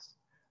stacks.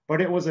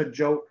 But it was a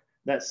joke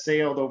that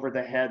sailed over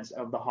the heads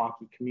of the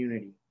hockey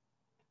community.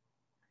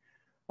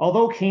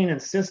 Although Kane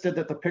insisted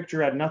that the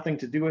picture had nothing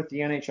to do with the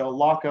NHL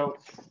lockout,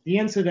 the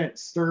incident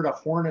stirred a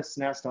hornet's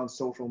nest on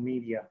social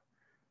media.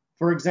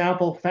 For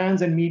example,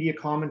 fans and media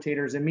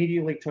commentators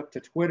immediately took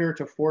to Twitter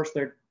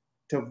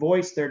to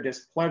voice their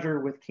displeasure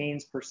with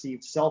Kane's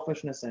perceived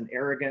selfishness and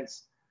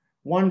arrogance.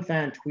 One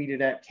fan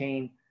tweeted at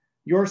Kane,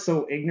 "You're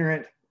so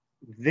ignorant.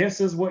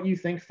 This is what you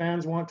think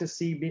fans want to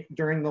see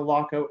during the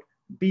lockout?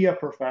 Be a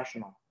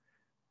professional."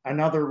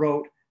 Another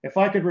wrote, "If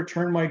I could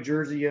return my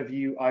jersey of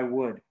you, I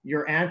would.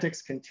 Your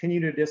antics continue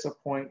to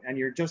disappoint, and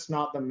you're just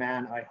not the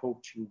man I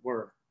hoped you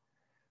were."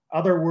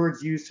 Other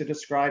words used to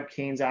describe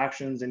Kane's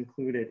actions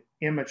included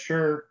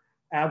immature,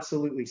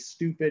 absolutely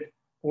stupid,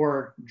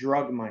 or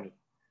drug money.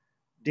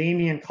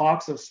 Damian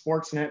Cox of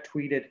Sportsnet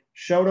tweeted,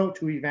 "Shout out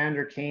to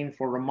Evander Kane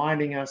for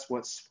reminding us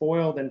what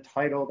spoiled,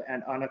 entitled,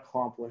 and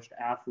unaccomplished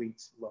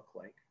athletes look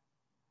like."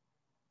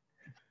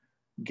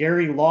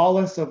 Gary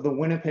Lawless of the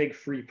Winnipeg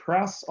Free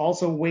Press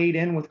also weighed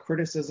in with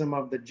criticism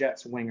of the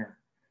Jets winger.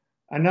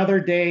 "Another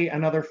day,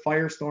 another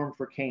firestorm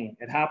for Kane.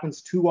 It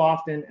happens too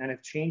often, and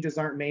if changes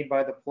aren't made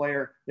by the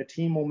player, the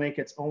team will make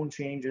its own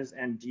changes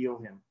and deal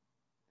him."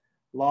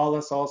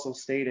 Lawless also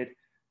stated,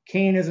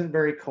 "Kane isn't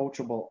very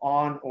coachable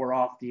on or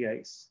off the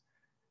ice.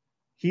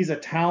 He's a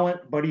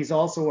talent, but he's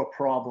also a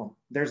problem.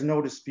 There's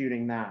no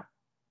disputing that."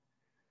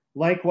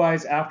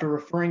 Likewise, after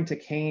referring to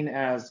Kane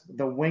as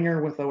the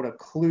winger without a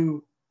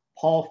clue,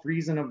 Paul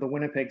Friesen of the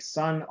Winnipeg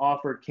Sun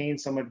offered Kane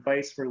some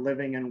advice for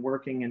living and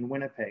working in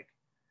Winnipeg.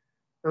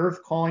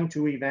 Earth calling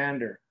to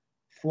Evander,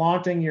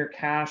 "Flaunting your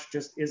cash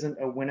just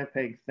isn't a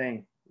Winnipeg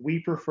thing. We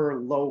prefer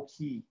low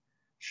key.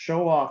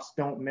 Show-offs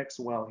don't mix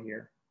well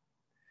here."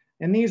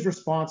 In these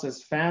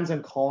responses, fans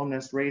and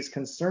columnists raised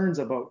concerns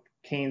about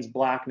Kane's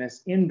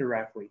blackness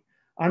indirectly,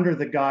 under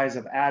the guise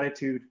of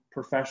attitude,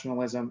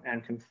 professionalism,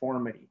 and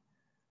conformity.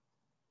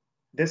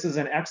 This is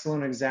an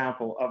excellent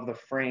example of the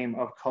frame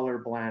of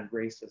colorblind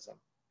racism.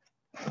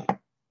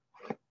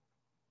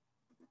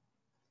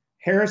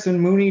 Harrison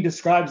Mooney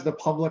describes the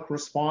public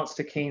response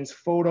to Kane's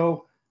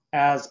photo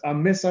as a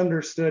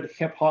misunderstood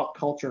hip-hop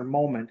culture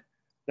moment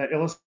that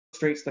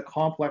illustrates the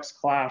complex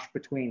clash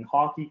between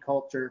hockey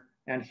culture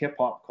and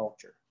hip-hop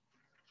culture.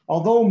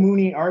 Although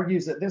Mooney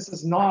argues that this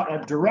is not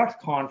a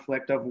direct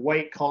conflict of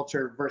white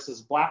culture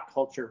versus black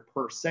culture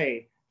per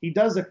se, he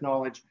does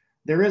acknowledge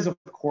there is, of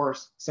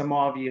course, some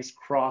obvious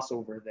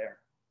crossover there.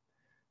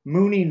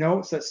 Mooney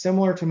notes that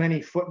similar to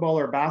many football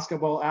or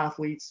basketball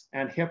athletes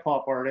and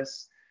hip-hop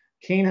artists,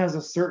 Kane has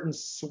a certain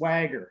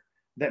swagger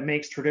that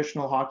makes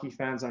traditional hockey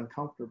fans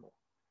uncomfortable.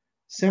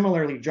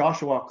 Similarly,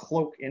 Joshua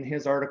Cloak, in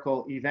his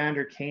article,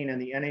 Evander Kane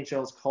and the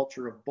NHL's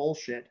Culture of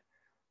Bullshit,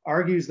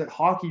 argues that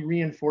hockey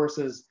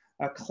reinforces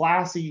a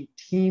classy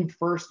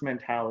team-first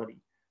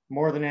mentality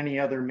more than any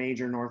other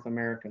major North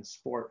American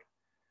sport.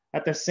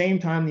 At the same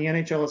time, the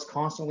NHL is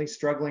constantly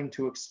struggling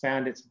to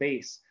expand its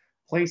base,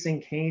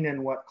 placing Kane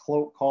in what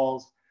Cloak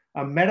calls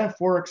a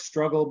metaphoric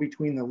struggle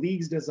between the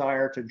league's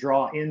desire to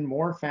draw in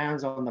more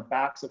fans on the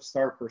backs of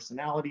star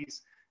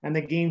personalities and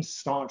the game's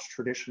staunch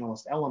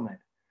traditionalist element,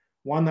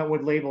 one that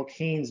would label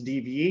Kane's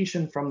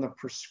deviation from the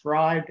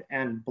prescribed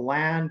and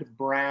bland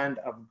brand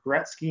of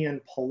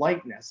Gretzkyan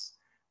politeness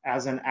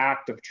as an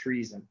act of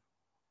treason.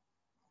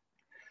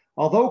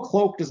 Although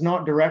Cloak does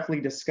not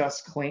directly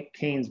discuss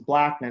Kane's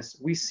blackness,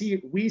 we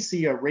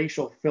see a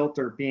racial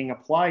filter being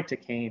applied to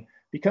Kane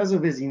because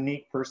of his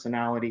unique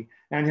personality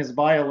and his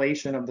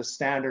violation of the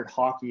standard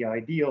hockey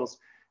ideals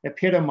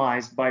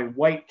epitomized by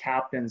white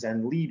captains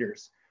and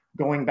leaders,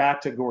 going back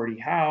to Gordie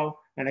Howe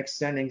and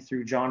extending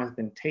through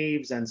Jonathan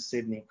Toews and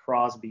Sidney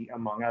Crosby,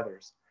 among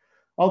others.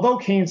 Although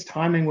Kane's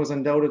timing was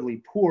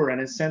undoubtedly poor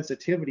and his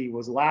sensitivity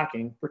was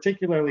lacking,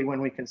 particularly when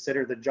we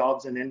consider the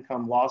jobs and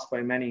income lost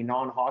by many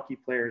non-hockey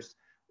players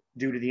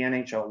due to the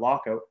NHL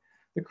lockout,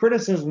 the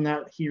criticism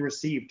that he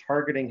received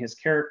targeting his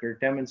character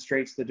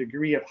demonstrates the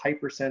degree of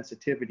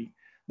hypersensitivity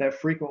that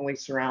frequently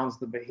surrounds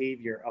the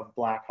behavior of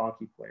Black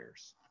hockey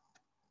players.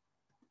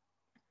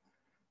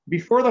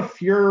 Before the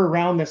furor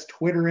around this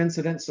Twitter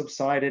incident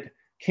subsided,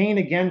 Kane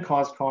again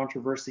caused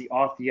controversy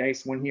off the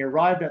ice when he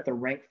arrived at the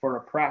rink for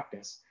a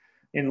practice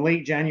in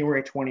late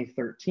January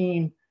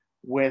 2013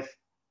 with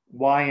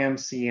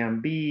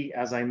YMCMB,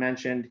 as I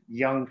mentioned,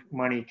 Young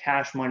Money,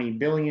 Cash Money,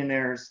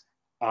 Billionaires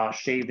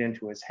shaved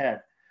into his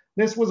head.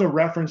 This was a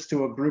reference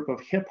to a group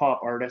of hip hop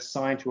artists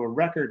signed to a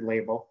record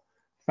label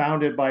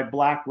founded by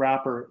Black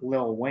rapper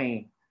Lil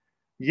Wayne.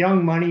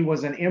 Young Money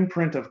was an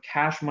imprint of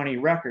Cash Money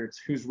Records,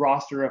 whose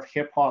roster of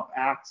hip hop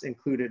acts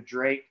included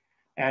Drake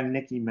and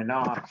Nicki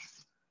Minaj.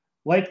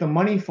 Like the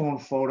Money Phone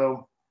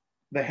photo,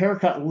 the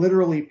haircut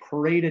literally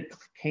paraded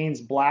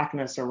Kane's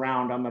blackness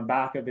around on the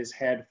back of his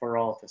head for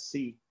all to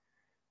see.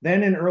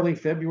 Then in early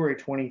February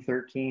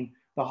 2013,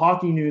 the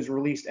Hockey News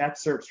released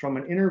excerpts from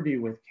an interview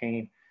with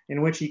Kane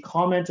in which he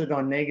commented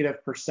on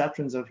negative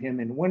perceptions of him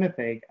in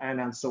Winnipeg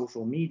and on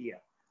social media,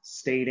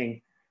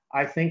 stating,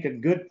 "I think a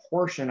good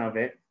portion of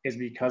it is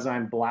because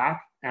I'm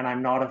Black and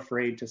I'm not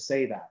afraid to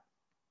say that."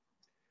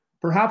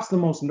 Perhaps the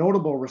most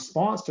notable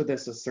response to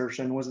this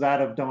assertion was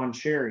that of Don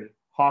Cherry,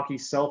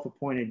 hockey's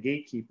self-appointed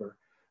gatekeeper,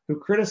 who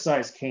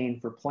criticized Kane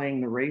for playing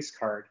the race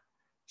card.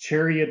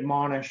 Cherry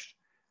admonished,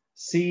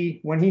 "See,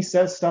 when he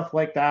says stuff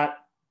like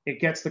that,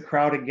 it gets the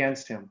crowd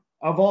against him.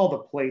 Of all the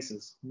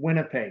places,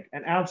 Winnipeg,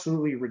 an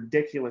absolutely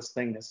ridiculous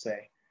thing to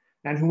say.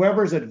 And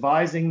whoever's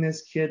advising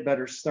this kid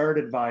better start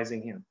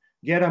advising him.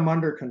 Get him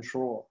under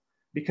control.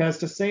 Because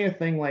to say a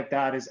thing like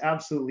that is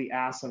absolutely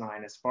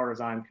asinine as far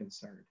as I'm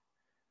concerned."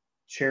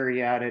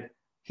 Cherry added,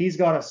 "He's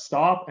got to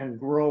stop and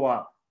grow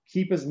up,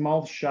 keep his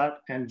mouth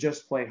shut and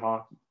just play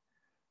hockey."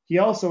 He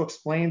also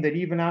explained that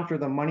even after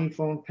the Money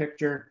Phone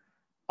picture,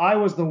 "I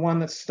was the one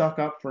that stuck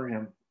up for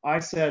him. I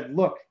said,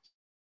 look,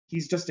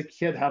 he's just a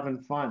kid having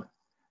fun.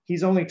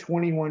 He's only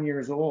 21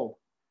 years old,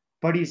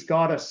 but he's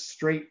got to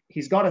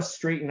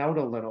straighten out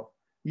a little.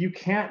 You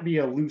can't be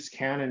a loose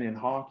cannon in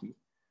hockey.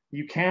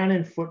 You can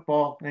in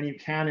football and you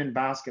can in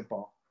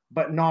basketball,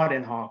 but not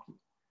in hockey."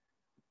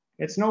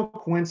 It's no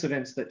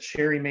coincidence that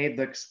Cherry made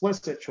the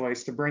explicit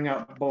choice to bring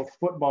up both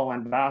football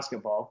and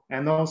basketball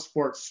and those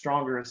sports'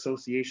 stronger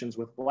associations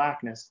with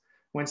Blackness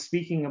when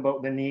speaking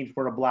about the need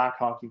for a Black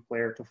hockey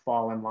player to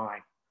fall in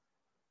line.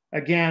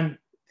 Again,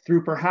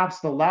 through perhaps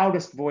the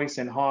loudest voice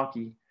in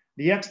hockey,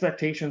 the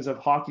expectations of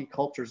hockey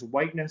culture's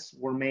whiteness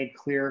were made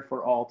clear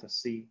for all to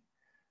see.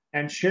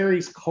 And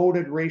Cherry's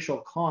coded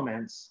racial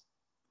comments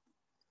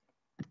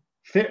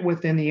fit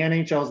within the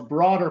NHL's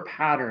broader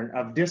pattern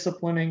of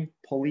disciplining,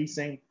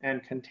 policing,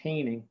 and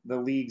containing the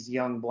league's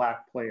young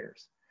Black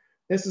players.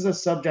 This is a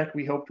subject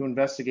we hope to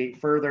investigate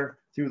further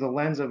through the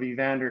lens of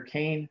Evander,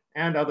 Kane,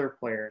 and other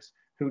players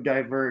who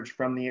diverge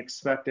from the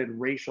expected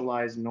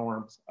racialized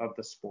norms of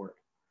the sport.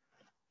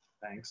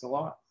 Thanks a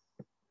lot.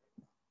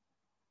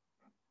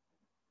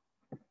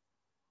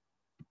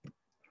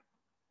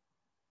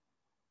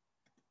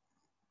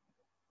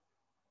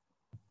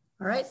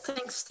 All right,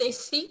 thanks,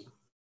 Stacy.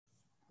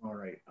 All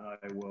right, I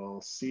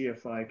will see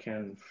if I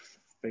can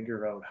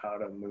figure out how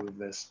to move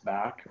this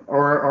back.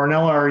 Or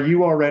Ornella, are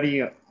you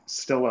already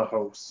still a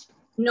host?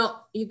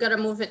 No, you gotta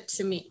move it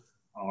to me.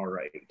 All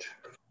right.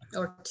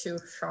 Or to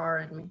Shar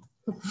and me.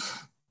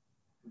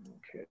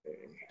 Okay.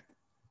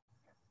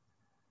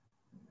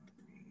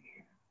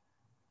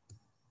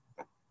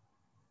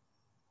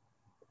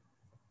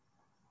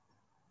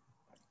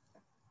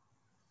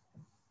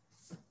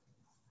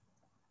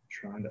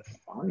 Trying to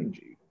find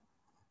you.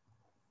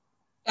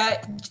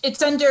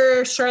 It's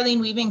under Charlene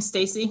Weaving,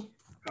 Stacy.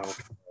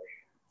 Okay.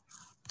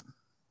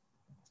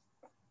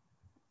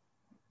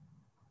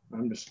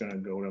 I'm just gonna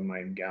go to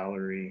my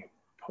gallery,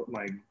 put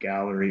my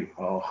gallery.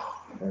 Oh,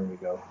 there we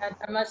go.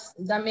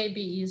 That may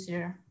be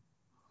easier.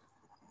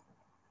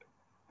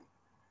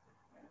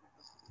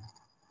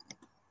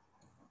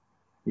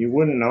 You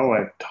wouldn't know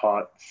I've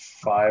taught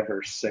 5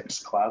 or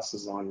 6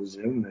 classes on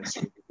Zoom this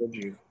week, would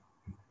you?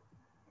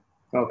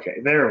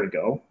 Okay, there we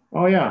go.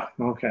 Oh yeah,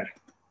 okay.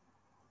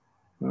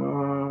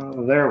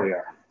 There we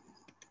are.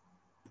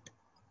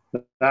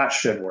 That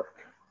should work.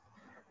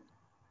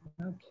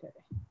 Okay.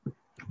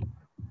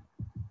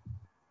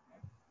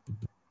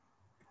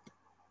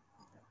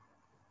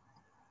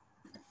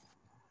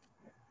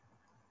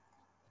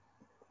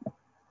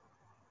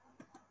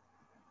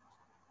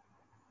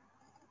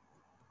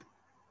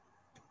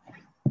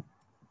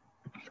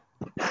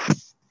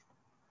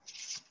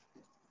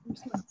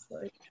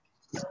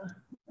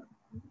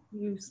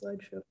 New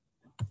slideshow.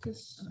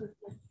 Just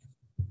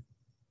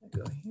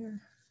Go here.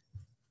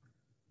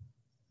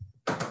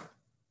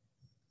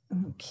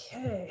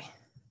 Okay.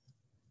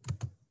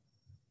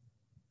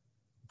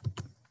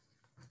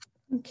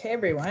 Okay,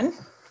 everyone.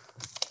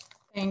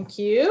 Thank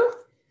you.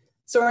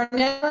 So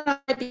Ornella and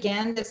I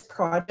began this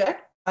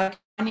project by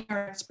combining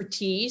our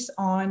expertise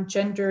on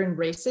gender and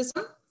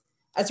racism.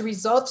 As a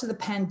result of the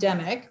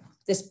pandemic,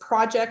 this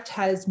project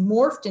has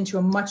morphed into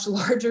a much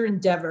larger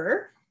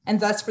endeavor,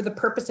 and thus for the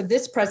purpose of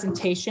this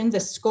presentation,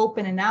 the scope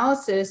and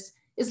analysis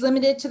is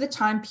limited to the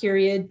time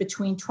period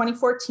between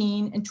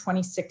 2014 and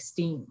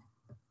 2016.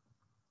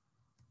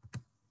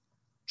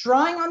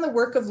 Drawing on the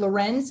work of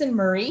Lorenz and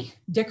Murray,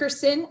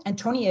 Dickerson and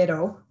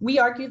Tonietto, we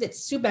argue that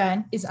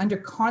Subban is under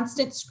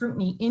constant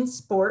scrutiny in a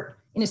sport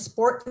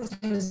that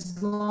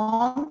has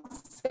long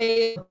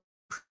failed to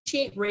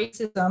appreciate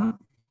racism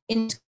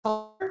in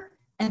culture,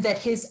 and that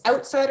his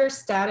outsider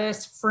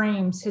status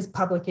frames his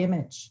public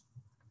image.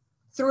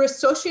 Through a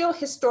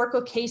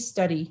socio-historical case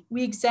study,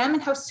 we examine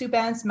how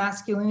Subban's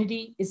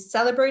masculinity is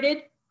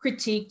celebrated,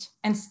 critiqued,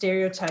 and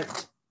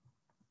stereotyped.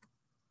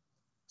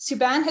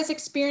 Subban has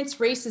experienced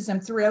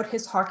racism throughout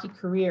his hockey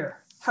career.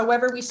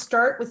 However, we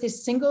start with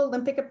his single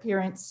Olympic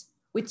appearance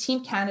with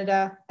Team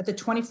Canada at the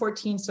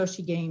 2014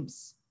 Sochi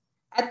Games.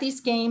 At these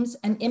games,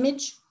 an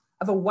image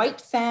of a white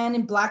fan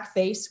in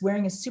blackface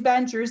wearing a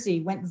Subban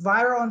jersey went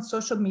viral on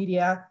social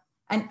media,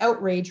 and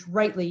outrage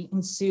rightly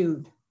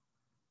ensued.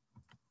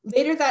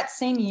 Later that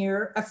same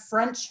year, a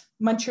French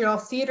Montreal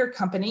theater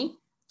company,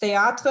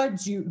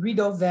 Théâtre du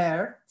Rideau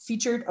Vert,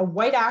 featured a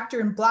white actor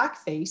in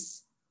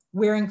blackface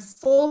wearing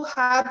full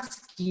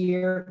Habs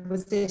gear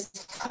with this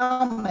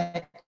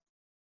helmet,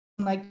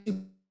 like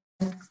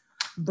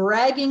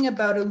bragging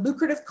about a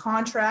lucrative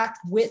contract,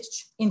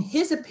 which in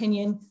his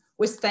opinion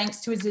was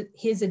thanks to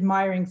his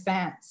admiring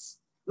fans.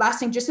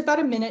 Lasting just about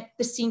a minute,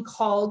 the scene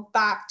called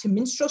back to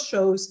minstrel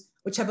shows,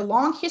 which have a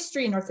long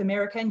history in North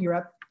America and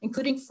Europe,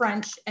 including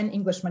French and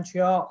English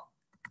Montreal.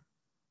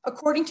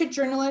 According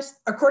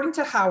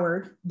to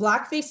Howard,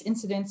 blackface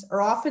incidents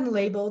are often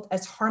labeled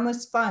as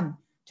harmless fun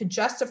to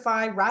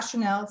justify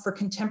rationale for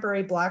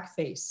contemporary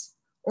blackface,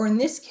 or in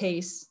this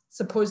case,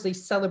 supposedly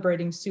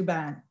celebrating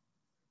Subban.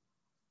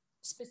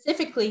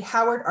 Specifically,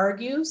 Howard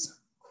argues,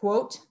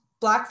 quote,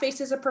 blackface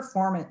is a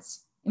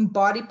performance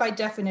embodied by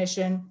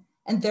definition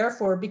and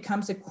therefore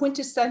becomes a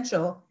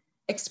quintessential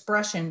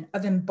expression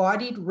of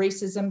embodied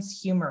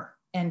racism's humor,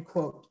 end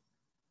quote.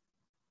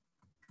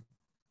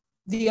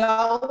 The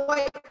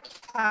all-white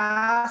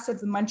cast of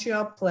the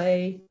Montreal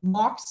play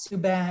mocked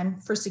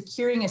Subban for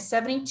securing a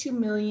 $72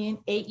 million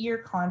 8-year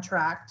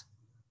contract,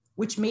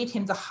 which made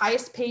him the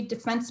highest paid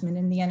defenseman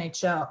in the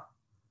NHL.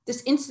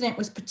 This incident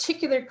was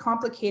particularly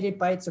complicated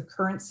by its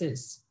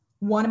occurrences,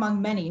 one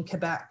among many in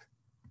Quebec,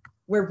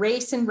 where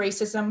race and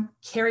racism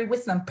carry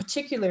with them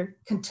particular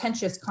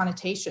contentious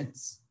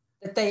connotations.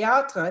 The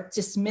Théâtre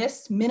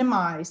dismissed,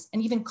 minimized,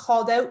 and even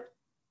called out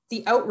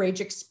the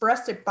outrage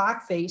expressed at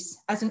blackface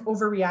as an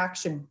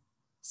overreaction,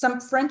 some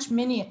French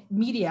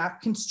media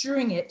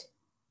construing it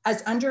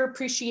as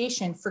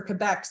underappreciation for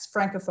Quebec's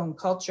Francophone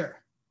culture.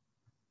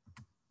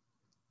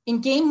 In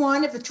Game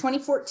 1 of the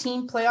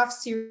 2014 playoff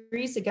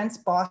series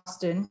against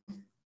Boston,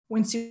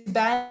 when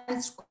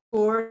Subban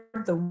scored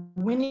the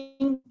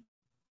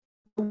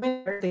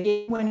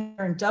game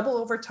winner in double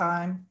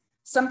overtime,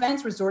 some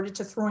fans resorted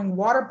to throwing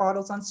water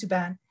bottles on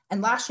Subban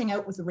and lashing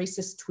out with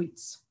racist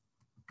tweets.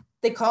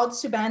 They called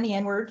Subban the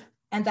N-word,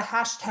 and the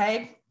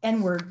hashtag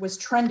N-word was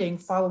trending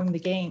following the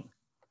game.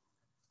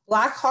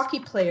 Black hockey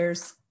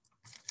players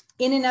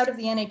in and out of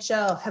the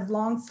NHL have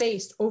long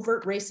faced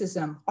overt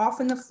racism,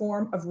 often in the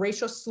form of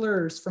racial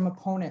slurs from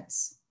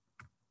opponents.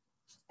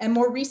 And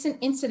more recent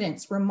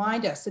incidents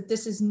remind us that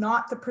this is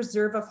not the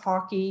preserve of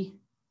hockey,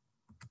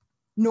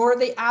 nor are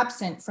they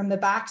absent from the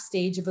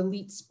backstage of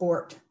elite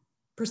sport.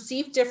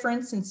 Perceived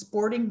difference in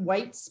sporting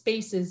white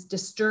spaces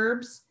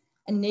disturbs,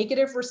 and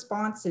negative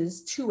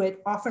responses to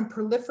it often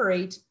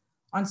proliferate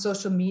on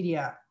social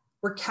media,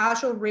 where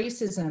casual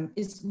racism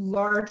is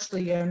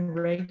largely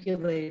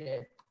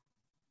unregulated.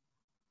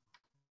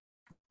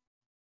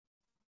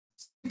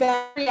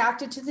 Subban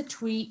reacted to the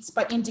tweets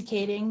by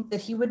indicating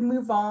that he would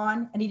move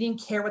on and he didn't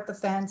care what the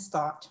fans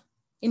thought.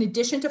 In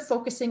addition to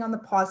focusing on the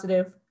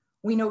positive,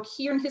 we note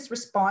here in his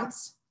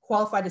response,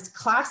 qualified as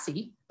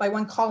classy by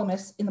one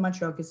columnist in the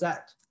Montreal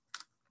Gazette.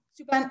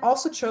 Subban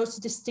also chose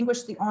to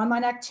distinguish the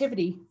online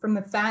activity from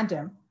the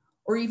fandom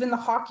or even the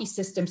hockey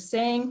system,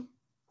 saying,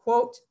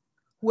 quote,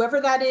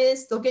 whoever that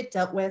is, they'll get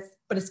dealt with,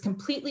 but it's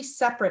completely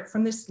separate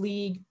from this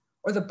league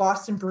or the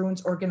Boston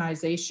Bruins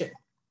organization,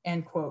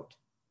 end quote.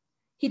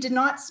 He did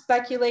not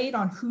speculate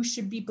on who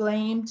should be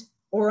blamed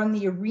or on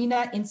the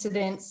arena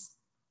incidents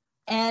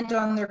and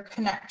on their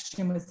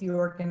connection with the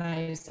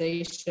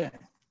organization.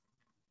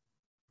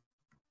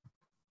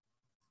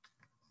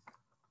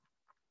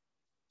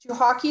 To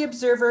hockey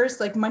observers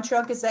like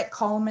Montreal Gazette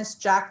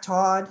columnist Jack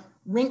Todd,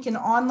 rink and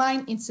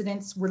online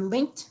incidents were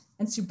linked,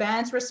 and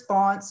Subban's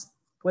response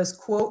was,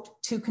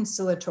 quote, too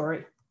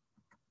conciliatory.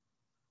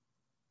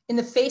 In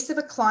the face of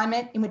a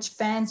climate in which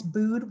fans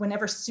booed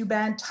whenever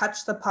Subban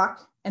touched the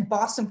puck, and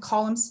Boston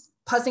columns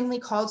puzzlingly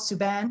called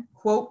Subban,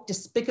 quote,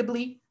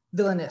 despicably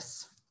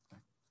villainous.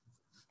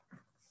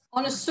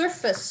 On the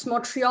surface,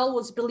 Montreal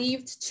was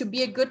believed to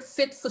be a good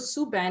fit for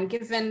Subban,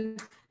 given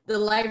the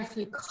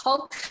lively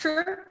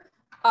culture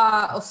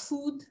of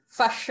food,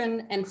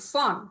 fashion, and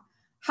fun.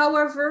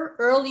 However,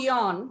 early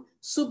on,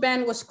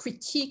 Subban was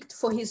critiqued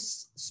for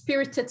his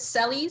spirited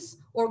sallies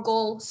or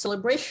goal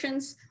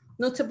celebrations,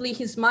 notably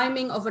his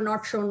miming of an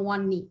archer on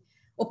one knee.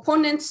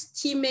 Opponents,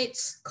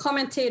 teammates,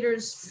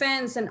 commentators,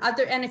 fans, and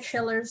other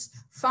NHLers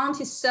found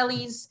his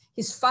sallies,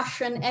 his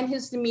fashion, and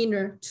his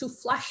demeanor too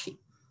flashy.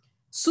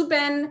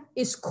 Subban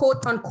is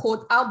quote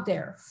unquote out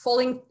there,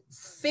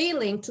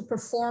 failing to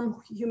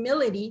perform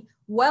humility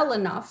well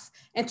enough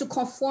and to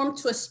conform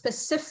to a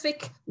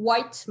specific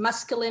white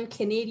masculine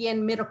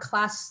Canadian middle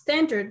class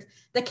standard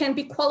that can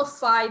be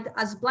qualified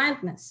as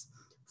blandness.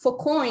 For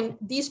Coyne,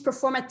 these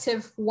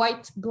performative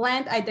white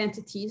bland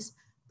identities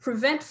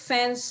prevent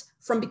fans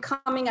from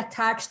becoming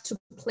attached to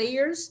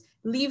players,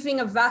 leaving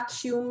a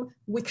vacuum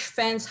which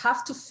fans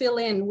have to fill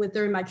in with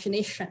their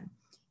imagination.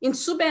 In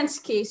Subban's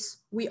case,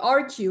 we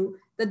argue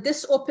that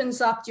this opens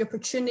up the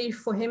opportunity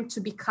for him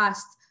to be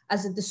cast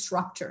as a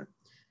disruptor.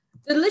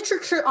 The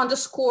literature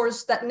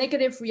underscores that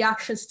negative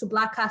reactions to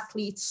Black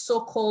athletes'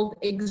 so-called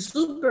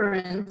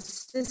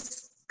exuberance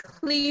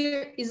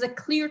is a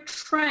clear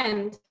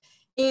trend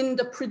in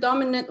the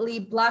predominantly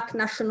Black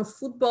National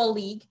Football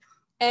League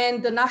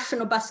and the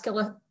National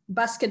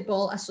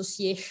Basketball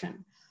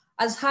Association.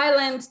 As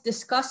Highland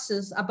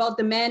discusses about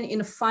the men in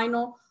the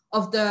final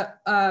of the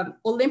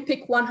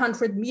Olympic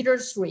 100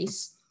 meters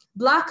race,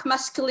 Black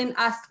masculine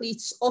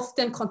athletes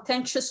often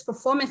contentious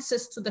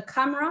performances to the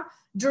camera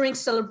during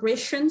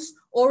celebrations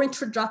or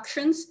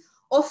introductions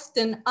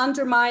often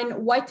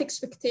undermine white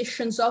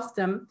expectations of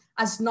them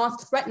as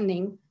not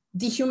threatening,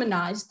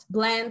 dehumanized,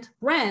 bland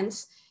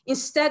brands,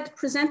 instead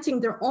presenting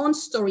their own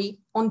story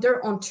on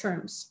their own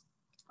terms.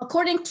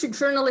 According to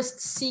journalist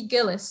C.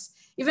 Gillis,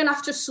 even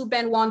after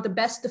Subban won the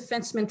Best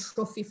Defenseman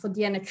trophy for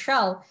the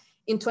NHL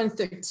in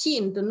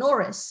 2013, the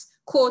Norris,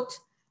 quote,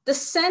 "The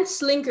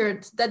sense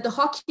lingered that the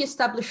hockey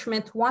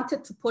establishment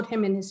wanted to put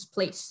him in his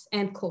place,"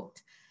 end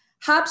quote.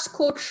 Habs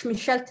coach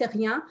Michel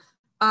Therrien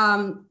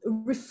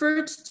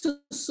referred to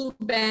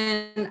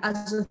Subban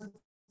as a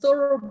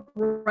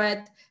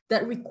thoroughbred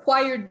that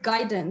required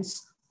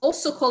guidance,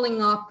 also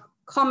calling up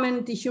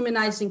common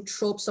dehumanizing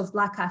tropes of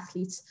Black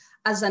athletes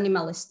as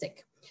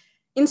animalistic.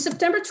 In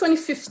September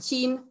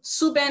 2015,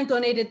 Subban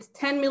donated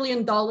 $10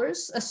 million,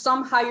 a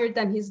sum higher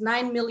than his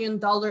 $9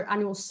 million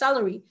annual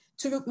salary,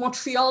 to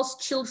Montreal's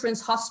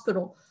Children's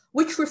Hospital,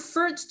 which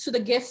referred to the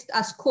gift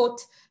as,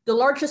 quote, "the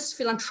largest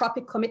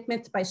philanthropic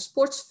commitment by a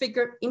sports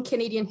figure in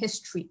Canadian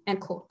history,"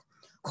 end quote.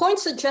 Coyne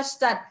suggests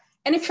that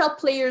NHL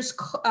players'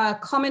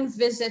 common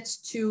visits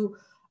to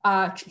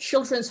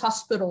children's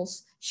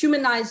hospitals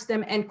humanize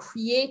them and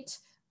create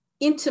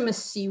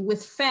intimacy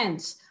with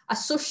fans,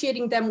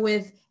 associating them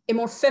with a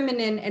more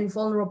feminine and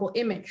vulnerable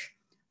image.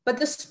 But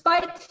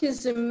despite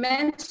his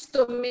immense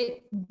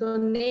donation,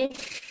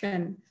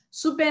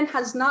 Subban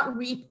has not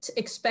reaped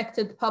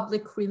expected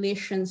public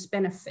relations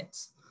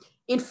benefits.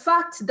 In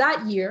fact,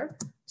 that year,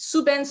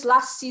 Subban's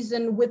last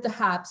season with the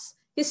Habs,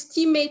 his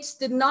teammates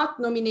did not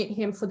nominate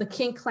him for the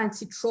King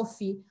Clancy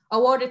Trophy,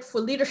 awarded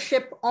for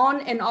leadership on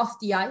and off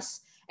the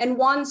ice, and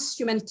one's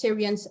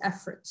humanitarian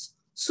efforts.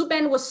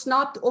 Subban was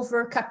snubbed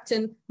over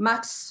Captain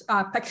Max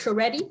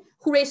Pacioretty,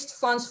 who raised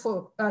funds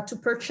to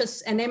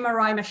purchase an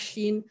MRI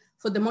machine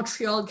for the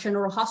Montreal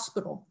General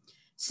Hospital.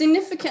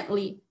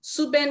 Significantly,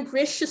 Subban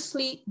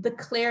graciously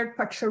declared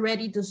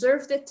Pacioretty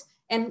deserved it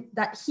and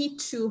that he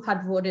too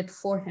had voted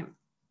for him.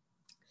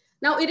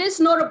 Now, it is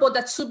notable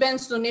that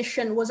Subban's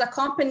donation was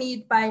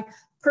accompanied by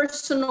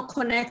personal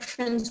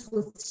connections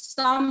with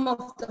some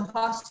of the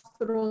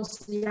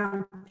hospital's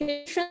young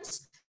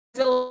patients,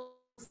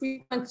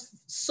 frequent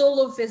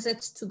solo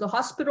visits to the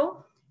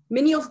hospital,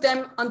 many of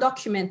them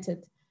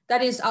undocumented,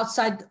 that is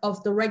outside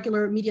of the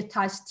regular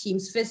mediatized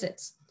team's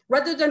visits.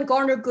 Rather than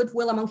garner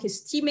goodwill among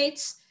his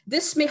teammates,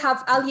 this may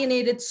have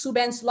alienated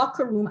Subban's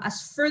locker room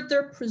as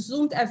further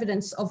presumed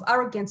evidence of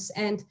arrogance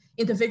and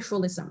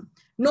individualism.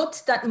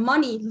 Note that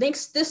money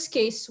links this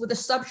case with the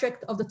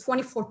subject of the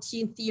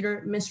 2014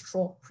 theater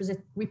minstrel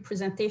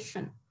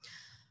representation.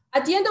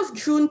 At the end of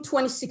June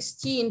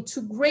 2016,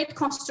 to great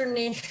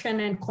consternation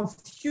and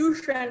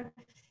confusion,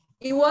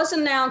 it was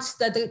announced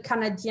that the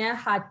Canadiens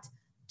had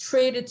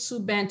traded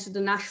Subban to the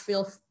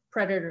Nashville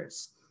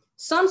Predators.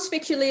 Some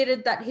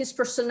speculated that his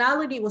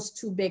personality was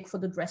too big for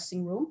the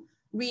dressing room,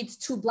 read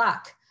too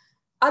Black.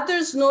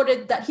 Others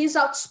noted that his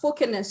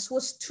outspokenness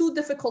was too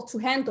difficult to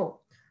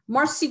handle.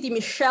 Marcy de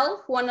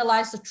Michel, who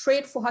analyzed the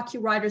trade for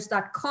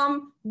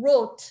HockeyWriters.com,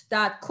 wrote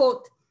that,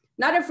 quote,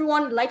 "Not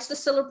everyone likes the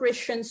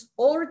celebrations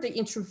or the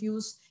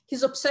interviews,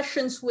 his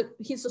obsession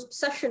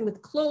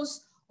with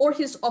clothes or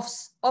his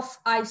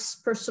off-ice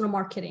personal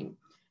marketing.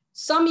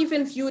 Some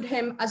even viewed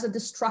him as a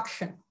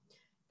distraction.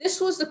 This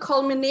was the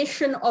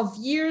culmination of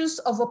years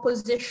of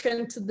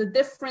opposition to the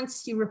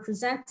difference he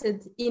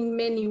represented in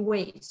many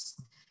ways.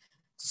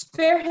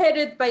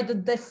 Spearheaded by the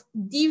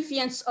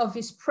deviance of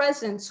his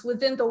presence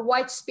within the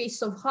white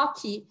space of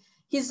hockey,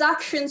 his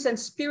actions and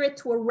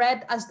spirit were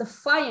read as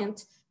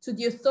defiant to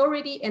the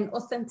authority and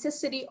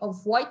authenticity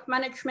of white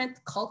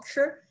management,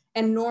 culture,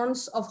 and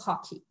norms of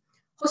hockey.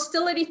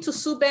 Hostility to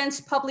Subban's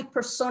public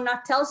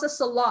persona tells us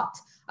a lot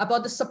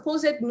about the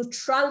supposed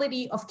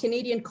neutrality of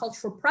Canadian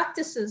cultural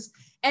practices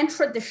and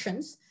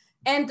traditions,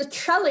 and the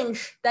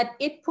challenge that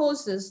it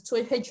poses to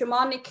a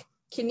hegemonic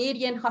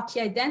Canadian hockey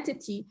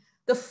identity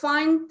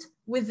defined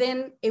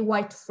within a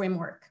white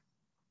framework.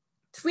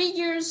 3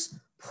 years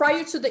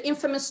prior to the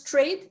infamous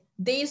trade,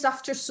 days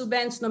after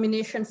Subban's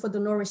nomination for the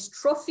Norris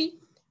Trophy,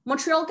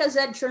 Montreal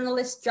Gazette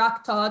journalist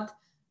Jack Todd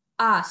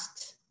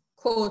asked,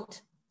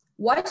 quote,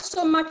 "Why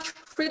so much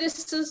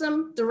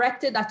criticism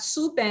directed at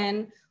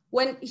Subban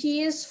when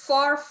he is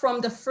far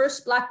from the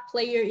first Black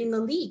player in the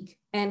league?"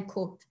 End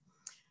quote.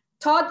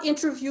 Todd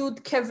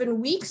interviewed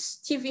Kevin Weeks,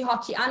 TV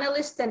hockey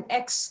analyst and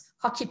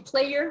ex-hockey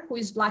player who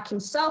is Black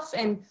himself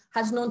and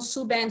has known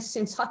Subban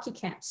since hockey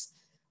camps.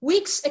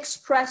 Weeks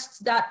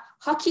expressed that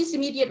hockey's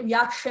immediate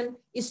reaction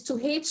is to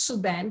hate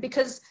Subban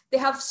because they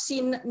have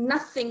seen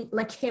nothing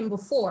like him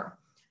before.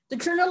 The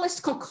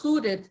journalist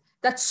concluded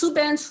that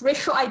Subban's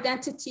racial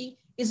identity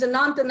is a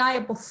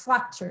non-deniable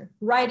factor,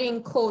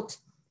 writing, quote,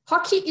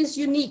 "Hockey is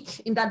unique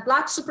in that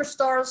Black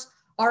superstars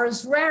are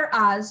as rare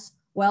as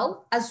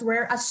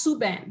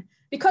Subban.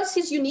 Because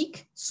he's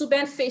unique,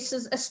 Subban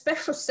faces a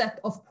special set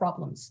of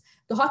problems.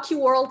 The hockey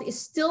world is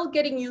still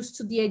getting used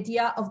to the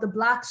idea of the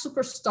Black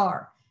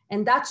superstar,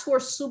 and that's where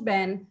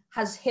Subban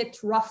has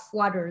hit rough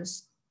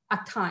waters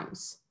at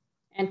times,"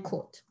 end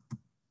quote.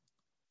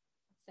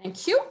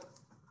 Thank you.